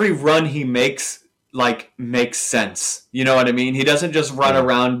every run he makes sense. You know what I mean? He doesn't just run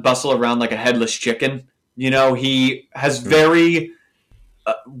around, bustle around like a headless chicken. He has very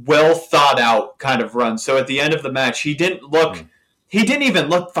well thought out kind of runs. So at the end of the match, he didn't even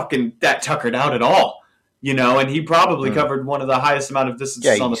look fucking that tuckered out at all. And he probably covered one of the highest amount of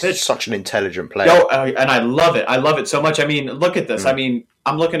distances on the pitch. He's such an intelligent player. And I love it. I love it so much. Look at this.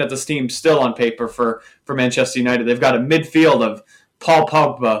 I'm looking at this team still on paper for Manchester United. They've got a midfield of Paul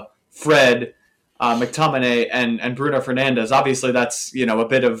Pogba, Fred, McTominay, and Bruno Fernandes. Obviously, that's a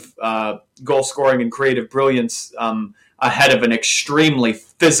bit of goal scoring and creative brilliance ahead of an extremely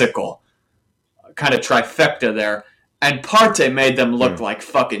physical kind of trifecta there. And Partey made them look like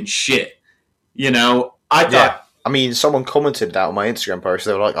fucking shit. I thought... Yeah. Someone commented that on my Instagram post.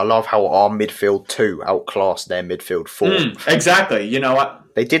 They were like, I love how our midfield 2 outclassed their midfield 4. Exactly.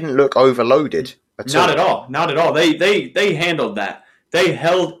 They didn't look overloaded at all. Not at all. They handled that. They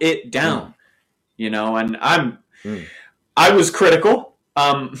held it down. And I was critical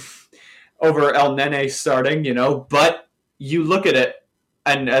over Elneny starting, but you look at it,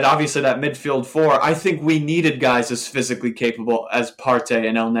 and obviously that midfield 4, I think we needed guys as physically capable as Partey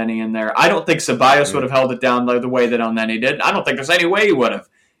and Elneny in there. I don't think Ceballos would have held it down the way that Elneny did. I don't think there's any way he would have.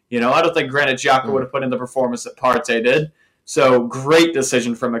 I don't think Granit Xhaka would have put in the performance that Partey did. So great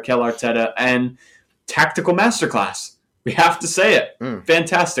decision from Mikel Arteta, and tactical masterclass. We have to say it.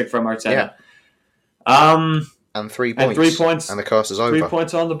 Fantastic from Arteta. And 3 points. And 3 points. And the curse is over. 3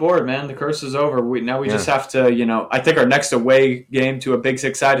 points on the board, man. The curse is over. We just have to, I think our next away game to a Big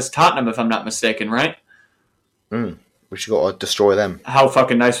Six side is Tottenham, if I'm not mistaken, right? We should got to destroy them. How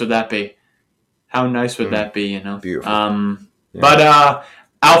fucking nice would that be? How nice would that be, Beautiful. But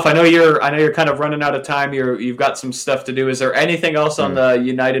Alf, I know you're kind of running out of time. You've got some stuff to do. Is there anything else on the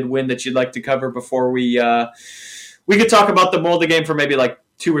United win that you'd like to cover before we could talk about the MOLDe game for maybe like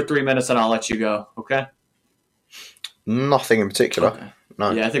 2 or 3 minutes, and I'll let you go. Okay. Nothing in particular. Okay.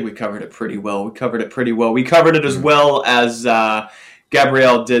 No. Yeah, I think we covered it pretty well. We covered it as well as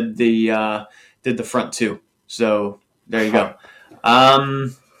Gabrielle did the front two. So there you go.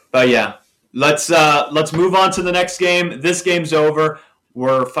 But yeah, let's move on to the next game. This game's over.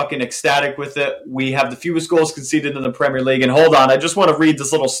 We're fucking ecstatic with it. We have the fewest goals conceded in the Premier League. And hold on, I just want to read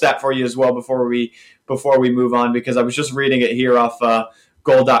this little stat for you as well before we move on, because I was just reading it here off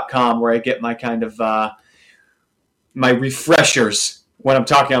goal.com, where I get my kind of my refreshers when I'm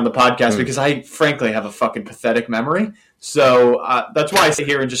talking on the podcast, because I frankly have a fucking pathetic memory. So that's why I sit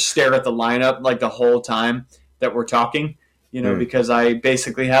here and just stare at the lineup like the whole time that we're talking, because I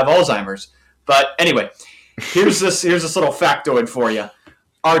basically have Alzheimer's. But anyway, here's this little factoid for you.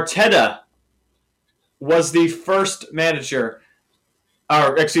 Arteta was the first manager,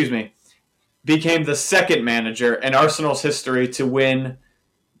 became the second manager in Arsenal's history to win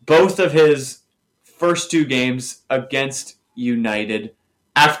both of his first 2 games against United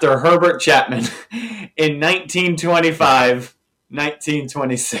after Herbert Chapman in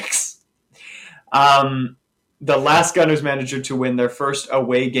 1925-1926. The last Gunners manager to win their first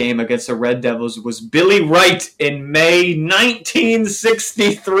away game against the Red Devils was Billy Wright in May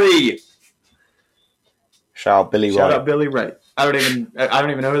 1963. Shout out Billy Wright. I don't even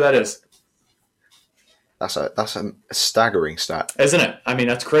know who that is. That's a staggering stat, isn't it? I mean,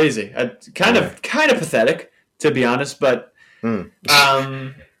 that's crazy. Kind of pathetic, to be honest, but but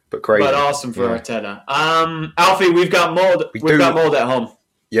crazy. But awesome for Arteta. Alfie, we've got MOLDe. We've got MOLDe at home.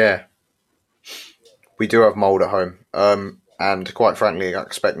 Yeah, we do have MOLDe at home. And quite frankly, I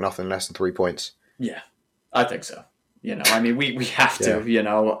expect nothing less than 3 points. Yeah, I think so. I mean, we have to.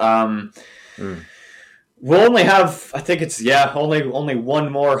 We'll only have, I think it's, only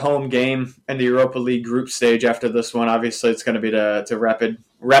one more home game in the Europa League group stage after this one. Obviously, it's going to be to Rapid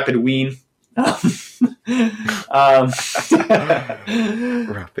Wien.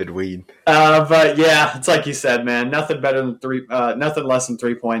 Rapid Wien. But yeah, it's like you said, man. Nothing less than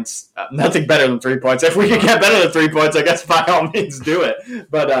 3 points. Nothing better than 3 points. If we can get better than 3 points, I guess by all means do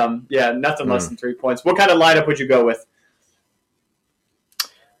it. But nothing less than 3 points. What kind of lineup would you go with?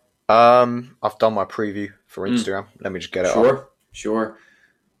 I've done my preview for Instagram. Let me just get it up. Sure.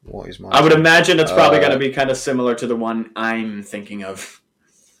 What is my? I would imagine it's probably going to be kind of similar to the one I'm thinking of.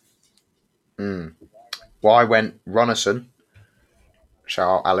 Well, I went Runnison. Shout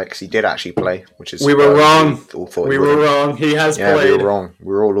out Alex. He did actually play, which is... We were wrong. We were wrong. He has played. We were wrong.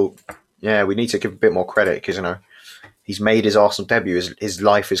 We're all... Yeah, we need to give a bit more credit because, he's made his Arsenal debut. His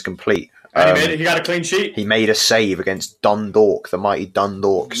life is complete. And he got a clean sheet. He made a save against Dundalk, the mighty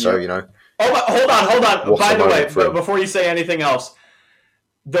Dundalk. So, Oh, hold on. By the way, before you say anything else,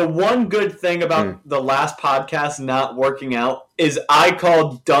 the one good thing about the last podcast not working out is I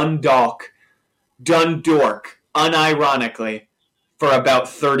called Dundalk, unironically, for about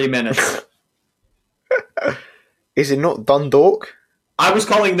 30 minutes. Is it not Dundalk? I was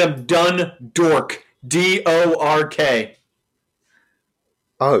calling them Dundork, D-O-R-K.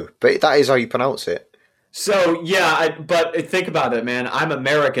 Oh, but that is how you pronounce it. So, but think about it, man. I'm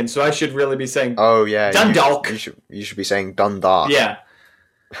American, so I should really be saying Dundalk. You should be saying Dundalk. Yeah.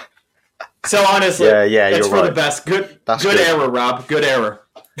 So, honestly, it's for the best. Good error, Rob. Good error.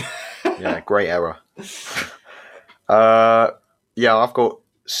 Yeah, great error. I've got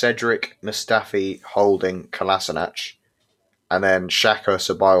Cedric, Mustafi, Holding, Kolasinac, and then Xhaka,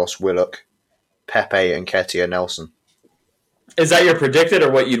 Ceballos, Willock, Pepe, and Nketiah, Nelson. Is that your predicted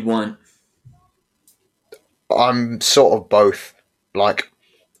or what you'd want? I'm sort of both. I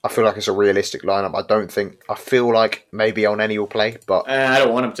feel like it's a realistic lineup. I feel like maybe Elneny will play, but... I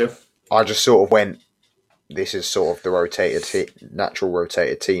don't want him to. I just sort of went... This is sort of the natural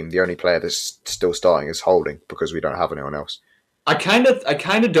rotated team. The only player that's still starting is Holding because we don't have anyone else. I kind of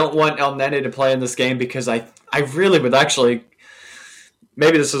don't want Elneny to play in this game because I really would actually...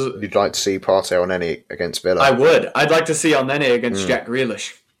 Maybe this is... You'd like to see Partey Elneny against Villa? I would. I'd like to see Elneny against Jack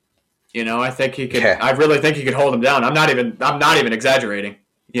Grealish. I think he could... Yeah. I really think he could hold him down. I'm not even exaggerating.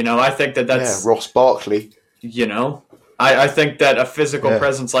 I think that's... Yeah, Ross Barkley. I think that a physical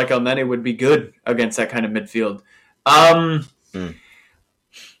presence like Elneny would be good against that kind of midfield.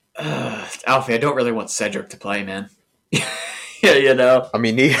 Alfie, I don't really want Cedric to play, man. Yeah, you know. I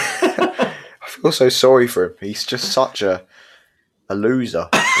mean, I feel so sorry for him. He's just such a loser,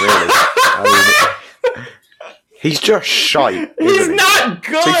 really. I mean, he's just shite. He's not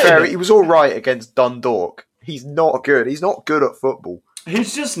good. To be fair, he was all right against Dundalk. He's not good. He's not good at football.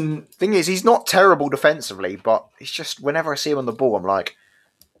 He's just... Thing is, he's not terrible defensively, but it's just whenever I see him on the ball, I'm like,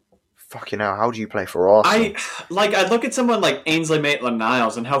 fucking hell, how do you play for Arsenal? I look at someone like Ainsley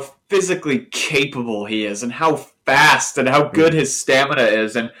Maitland-Niles and how physically capable he is and how fast and how good his stamina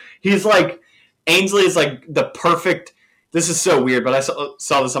is. And he's like... Ainsley is like the perfect... This is so weird, but I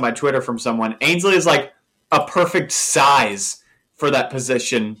saw this on my Twitter from someone. Ainsley is like a perfect size for that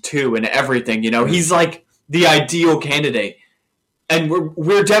position, too, and everything. You know, he's like the ideal candidate. And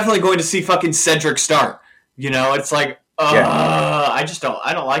we're definitely going to see fucking Cedric start. You know, it's like, I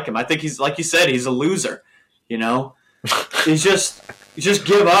don't like him. I think he's, like you said, he's a loser. You know, he's just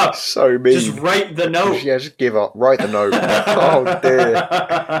give up. So mean. Just write the note. Yeah, just give up. Write the note. Oh dear.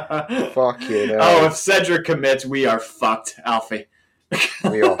 Fucking hell. Oh, if Cedric commits, we are fucked, Alfie.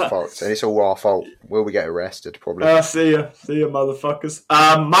 We are fucked, and it's all our fault. Will we get arrested? Probably. See ya, motherfuckers.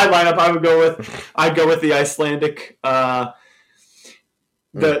 My lineup, I'd go with the Icelandic.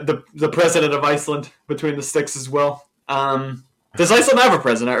 The president of Iceland between the sticks as well. Does Iceland have a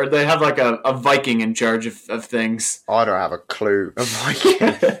president, or do they have like a Viking in charge of things? I don't have a clue. A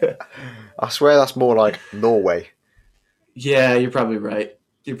Viking. I swear that's more like Norway. Yeah, you're probably right.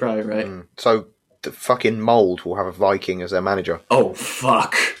 So the fucking MOLDe will have a Viking as their manager. Oh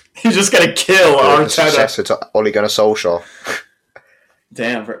fuck! He's just gonna kill our successor to Ole Gunnar Solskjaer.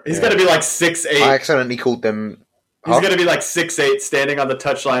 Damn, he's gonna be like 6'8". I accidentally called them. He's going to be like 6'8", standing on the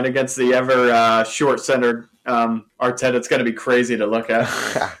touchline against the ever short center Arteta. It's going to be crazy to look at.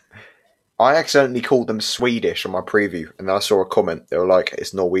 I accidentally called them Swedish on my preview, and then I saw a comment. They were like,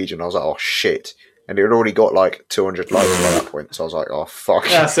 "It's Norwegian." I was like, "Oh shit!" And it had already got like 200 likes by that point. So I was like, "Oh fuck."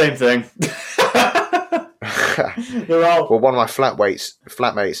 Yeah, same thing. They're all... Well, one of my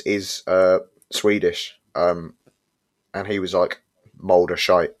flatmates is Swedish, and he was like, "MOLDe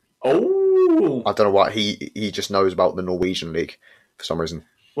shite." Oh. I don't know why he just knows about the Norwegian league for some reason.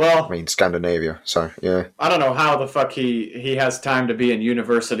 Well, I mean Scandinavia, so yeah. I don't know how the fuck he has time to be in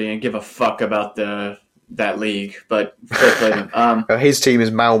university and give a fuck about that league, but fair play to him. His team is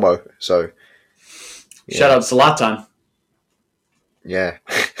Malmo, so yeah. Shout out Zlatan. Yeah,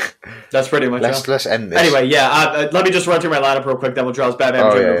 that's pretty much. Let's end this anyway. Yeah, let me just run through my lineup real quick. Then we'll draw us back.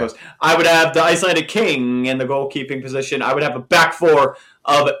 I would have the Icelandic king in the goalkeeping position. I would have a back four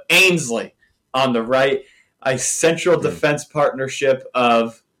of Ainsley on the right, a central defense partnership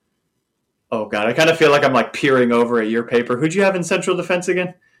of... Oh, God, I kind of feel like I'm like peering over at your paper. Who'd you have in central defense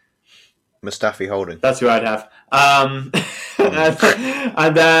again? Mustafi Holding. That's who I'd have. And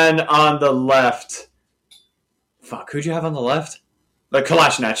then on the left... Fuck, who'd you have on the left? Like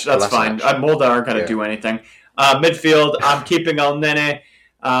Kolasinac, that's fine. MOLDe aren't going to do anything. Midfield, I'm keeping El Nene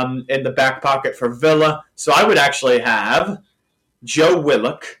in the back pocket for Villa. So I would actually have Joe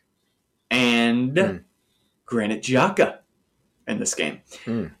Willock and Granit Xhaka in this game.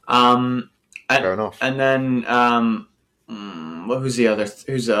 Fair enough. And then who's the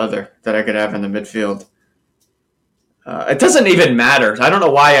other that I could have in the midfield? It doesn't even matter. I don't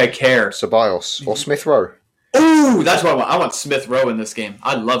know why I care. Ceballos or Smith Rowe. Ooh, that's what I want. I want Smith Rowe in this game.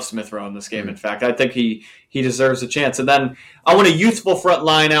 I love Smith Rowe in this game. In fact, I think he deserves a chance. And then I want a youthful front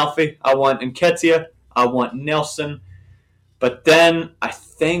line, Alfie. I want Nketiah. I want Nelson. But then I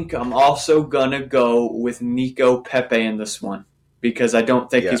think I'm also going to go with Nico Pepe in this one because I don't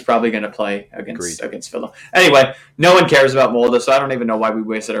think he's probably going to play against Villa. Anyway, no one cares about MOLDe, so I don't even know why we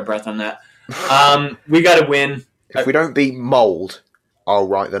wasted our breath on that. We got to win. If we don't beat MOLDe, I'll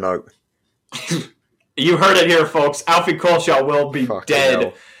write the note. You heard it here, folks. Alfie Culshaw will be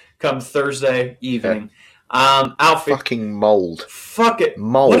dead come Thursday evening. Alfie. Fucking MOLDe. Fuck it.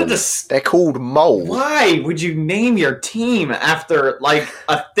 MOLDe. They're called MOLDe. Why would you name your team after like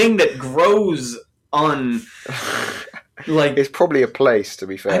a thing that grows on like... It's probably a place, to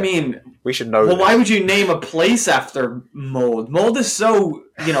be fair. I mean... We should know. Well, why would you name a place after MOLDe? MOLDe is so...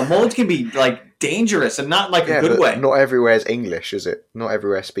 MOLDe can be like dangerous and not like a good way. Not everywhere is English, is it? Not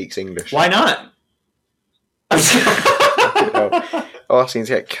everywhere speaks English. Why not? Arsenal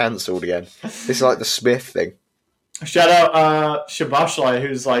get cancelled again. This is like the Smith thing. Shout out Shabashlai,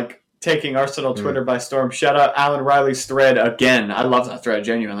 who's like taking Arsenal Twitter by storm. Shout out Alan Riley's thread again. I love that thread,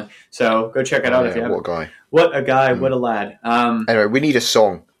 genuinely. So go check it out if you haven't. What a guy. What a guy, what a lad. Anyway, we need a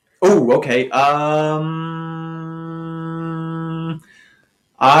song. Oh, okay.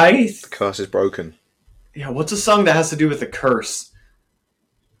 The curse is broken. Yeah, what's a song that has to do with the curse?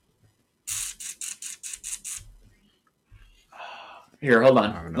 Here, hold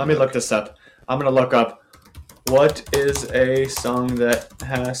on. Let me look this up. I'm going to look up what is a song that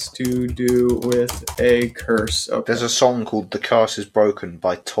has to do with a curse. Okay. There's a song called "The Curse Is Broken"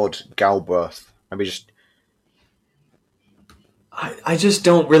 by Todd Galbraith. I just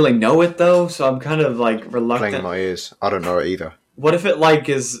don't really know it though, so I'm kind of like reluctant. Playing my ears. I don't know it either. What if it like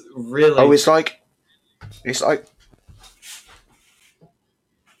is really? Oh, it's like.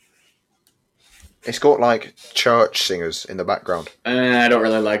 It's got like church singers in the background. I don't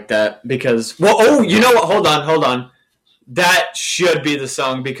really like that because. Well, oh, you know what? Hold on. That should be the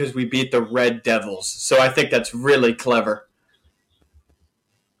song because we beat the Red Devils. So I think that's really clever.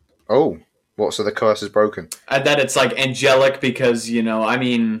 Oh, what? So the curse is broken? And then it's like Angelic because,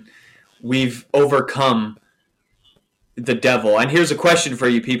 we've overcome the devil. And here's a question for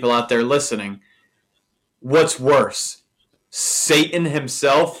you people out there listening. What's worse? Satan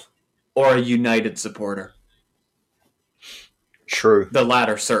himself or a United supporter? True. The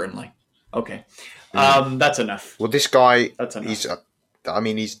latter, certainly. Okay. That's enough. Well, this guy, that's enough.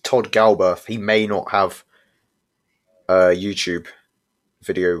 He's Todd Galbraith. He may not have a YouTube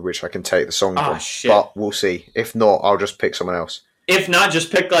video which I can take the song from. Shit. But we'll see. If not, I'll just pick someone else. If not,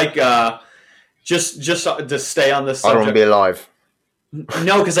 just pick like just to stay on this subject. I don't want to be alive.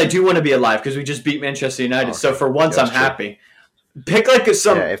 No, because I do want to be alive because we just beat Manchester United. Okay. So for once, I'm happy. Pick like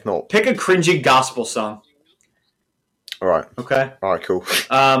if not, pick a cringy gospel song. All right. Okay. All right. Cool.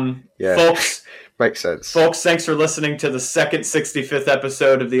 Folks. Makes sense. Folks, thanks for listening to the second 65th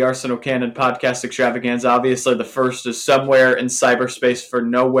episode of the Arsenal Cannon Podcast Extravaganza. Obviously, the first is somewhere in cyberspace for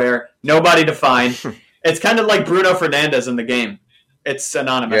nowhere. Nobody to find. It's kind of like Bruno Fernandes in the game. It's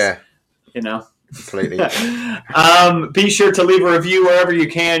anonymous. Yeah. Completely. Be sure to leave a review wherever you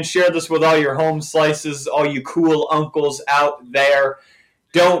can. Share this with all your home slices, all you cool uncles out there.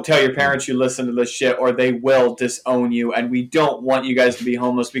 Don't tell your parents you listen to this shit or they will disown you. And we don't want you guys to be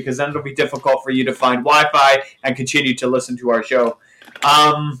homeless because then it'll be difficult for you to find Wi-Fi and continue to listen to our show.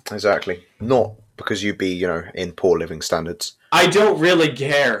 Exactly. Not because you'd be, in poor living standards. I don't really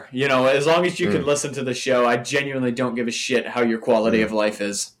care. As long as you can listen to the show, I genuinely don't give a shit how your quality of life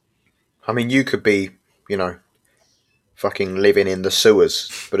is. I mean, you could be, fucking living in the sewers.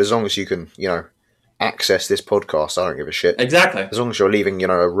 But as long as you can, access this podcast, I don't give a shit. Exactly. As long as you're leaving,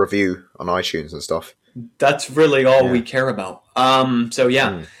 a review on iTunes and stuff. That's really all we care about.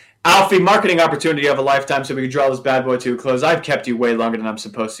 Alfie, marketing opportunity of a lifetime so we can draw this bad boy to a close. I've kept you way longer than I'm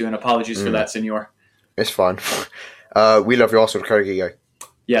supposed to, and apologies for that, senor. It's fine. We love your Arsenal Code.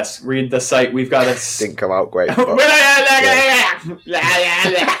 Yes, read the site. We've got a... Didn't come out great. But,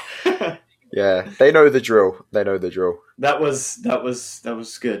 yeah, they know the drill. That was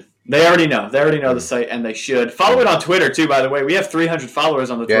good. They already know. The site, and they should. Follow it on Twitter, too, by the way. We have 300 followers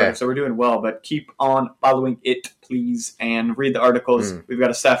on the Twitter, so we're doing well. But keep on following it, please, and read the articles. We've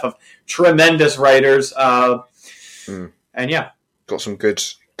got a staff of tremendous writers. And, got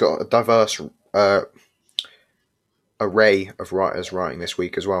a diverse array of writers writing this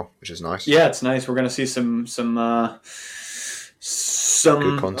week as well, which is nice. Yeah, it's nice. We're going to see some of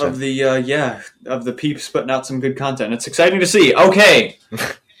the peeps putting out some good content. It's exciting to see. Okay,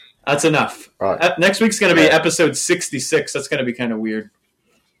 that's enough. Right. Next week's going to be episode 66. That's going to be kind of weird.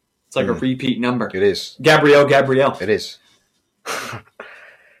 It's like a repeat number. It is. Gabrielle. It is.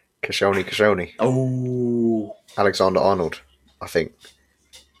 Kashoni. Oh. Alexander-Arnold, I think.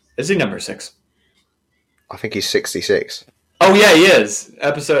 Is he number 6? I think he's 66. Oh, yeah, he is.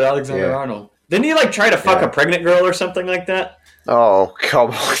 Episode Alexander-Arnold. Didn't he, try to fuck a pregnant girl or something like that? Oh,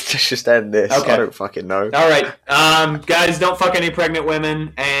 come on. Let's just end this. Okay. I don't fucking know. All right. Guys, don't fuck any pregnant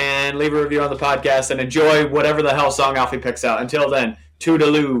women and leave a review on the podcast and enjoy whatever the hell song Alfie picks out. Until then,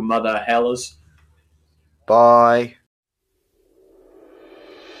 toodaloo, mother hellas. Bye.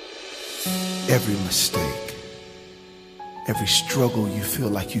 Every mistake, every struggle you feel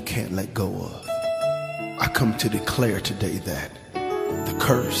like you can't let go of. I come to declare today that the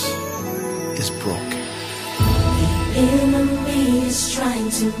curse is broken. The enemy is trying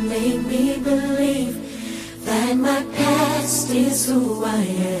to make me believe that my past is who I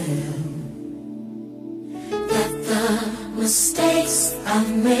am. That the mistakes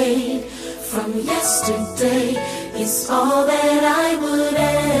I've made from yesterday is all that I would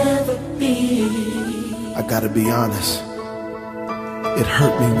ever be. I gotta be honest. It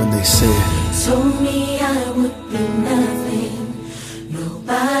hurt me when they said, told me I would be nothing.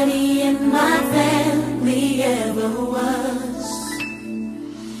 Nobody in my family ever was.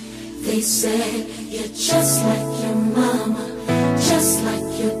 They said, you're just like your mama, just like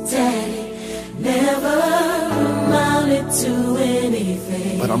your daddy. Never amounted to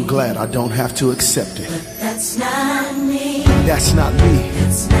anything. But I'm glad I don't have to accept it. But that's not me. that's not me.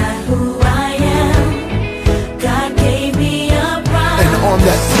 That's not who I am. God gave me a promise. And on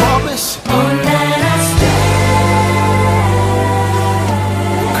that promise, on that I stand.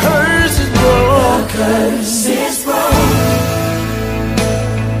 curse is broke. The curse is broke.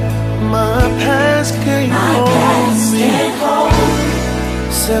 My past can't hold me.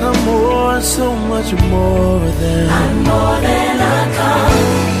 Said I'm more, so much more than. I'm more than a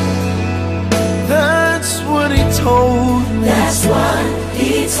conqueror. That's what he told me. That's what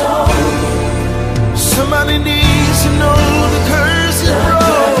he told me. Somebody needs to know the curse is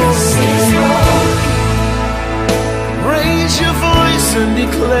broke. Raise your voice and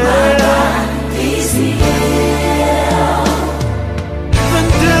declare, my body's healed. the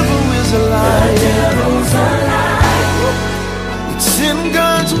devil is a liar. The devil's a liar. It's in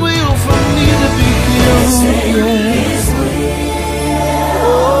God's will for me to be healed. It's in his will.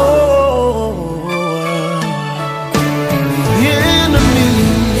 The enemy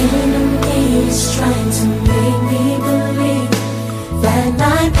is trying to make me believe that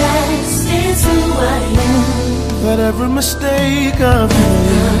my past is who I am. that every mistake I've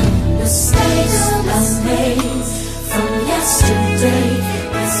made, Mistakes I've made from yesterday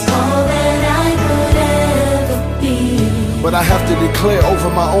is all that I would ever be. but I have to declare over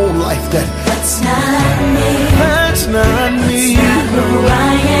my own life that That's not me. that's not me. That's not who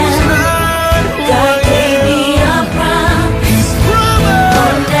I am. It's not who God I gave am. me a promise. He promised.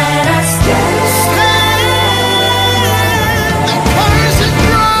 On that I stand. The curse is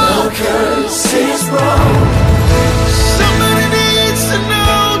broke. The curse is broke. Somebody needs to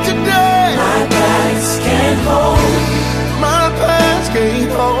know today. My past can't hold. My past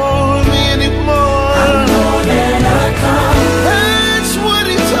can't hold me anymore. I'm more than a conqueror. That's what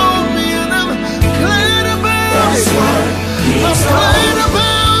he told me, and I'm glad about That's it. what he I'm told glad me.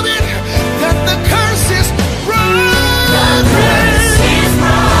 about it. That the curse is broke. The curse is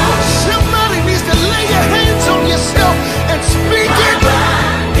broke. Somebody needs to lay your hands on yourself and speak My it.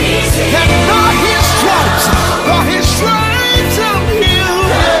 body's That healed. by his stripes, I'm healed.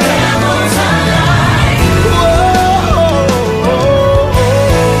 The devil's a liar.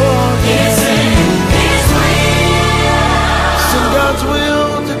 It's in his will. It's in God's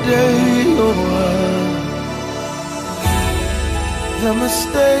will today. The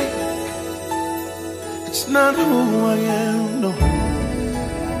mistake, it's not who I am, no.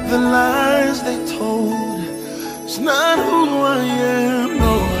 The lies they told, it's not who I am,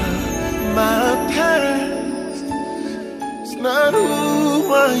 no. My past, it's not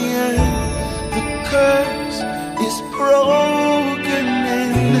who I am. The curse is broken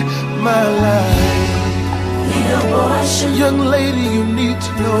in my life. The abortion Young lady, you need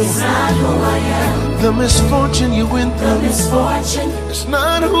to know is not who I am. the misfortune you went The through. misfortune It's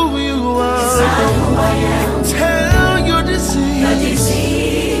not who you is are. not who I am. Tell your The disease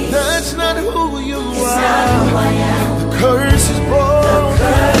disease that's not who you is not are. who I am. The curse is The broken.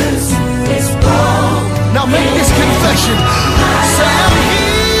 curse is broke. Now make this confession. Say I'm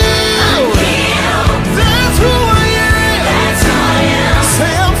healed. That's who I am. That's who I am.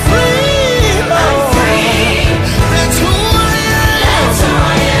 Say I'm free. I'm free. That's who I am. That's who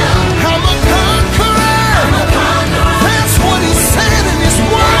I am. I'm a conqueror. I'm a conqueror. That's what he said in his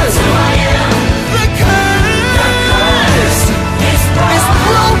word. That's who I am. The curse It's broken. is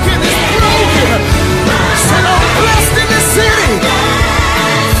broken. It's broken. Said I'm blessed in the city.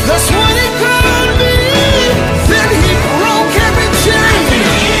 That's what he called me. Then he broke every chain.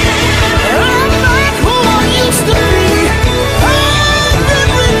 I'm not who I used to be. I've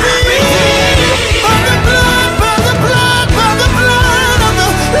been redeemed by the blood, by the blood, by the blood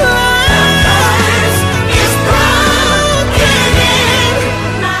of the Lamb. It's broken in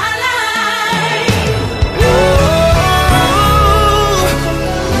my life. Oh,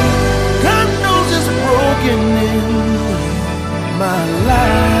 God knows it's broken in my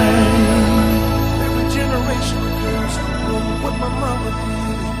life. Every generation occurs to broke. What my mama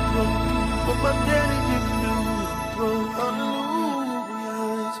did is broke. What my daddy didn't do is broke. Hallelujah.